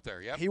right up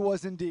there. Yep. He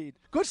was indeed.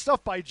 Good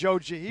stuff by Joe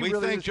G. We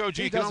thank Joe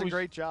G. He does a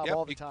great job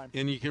all the time.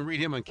 And you can read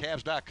him on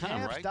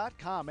Cavs.com, right?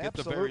 Cavs.com, Get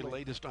absolutely. the very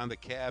latest on the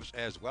Cavs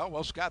as well.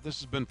 Well, Scott, this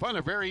has been fun.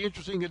 A very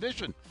interesting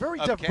edition. Very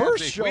of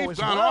diverse Cavs. show We've as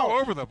gone well. all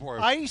over the board.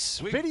 Ice,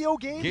 video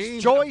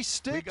games,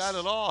 joysticks. We got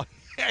it all.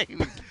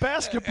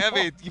 Basketball. I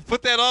mean, you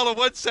put that all in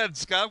one sentence,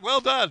 Scott. Well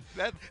done.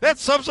 That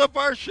sums up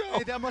our show.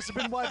 Hey, that must have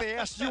been why they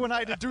asked you and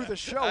I to do the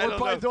show. I We're don't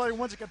probably know. the only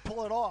ones that can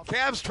pull it off.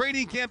 Cavs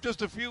training camp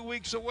just a few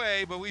weeks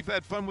away, but we've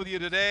had fun with you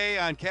today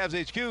on Cavs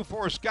HQ.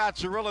 For Scott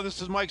Cirilla,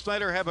 this is Mike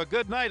Snyder. Have a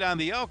good night on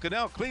the Elk and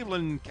Elk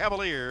Cleveland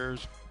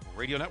Cavaliers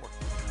Radio Network.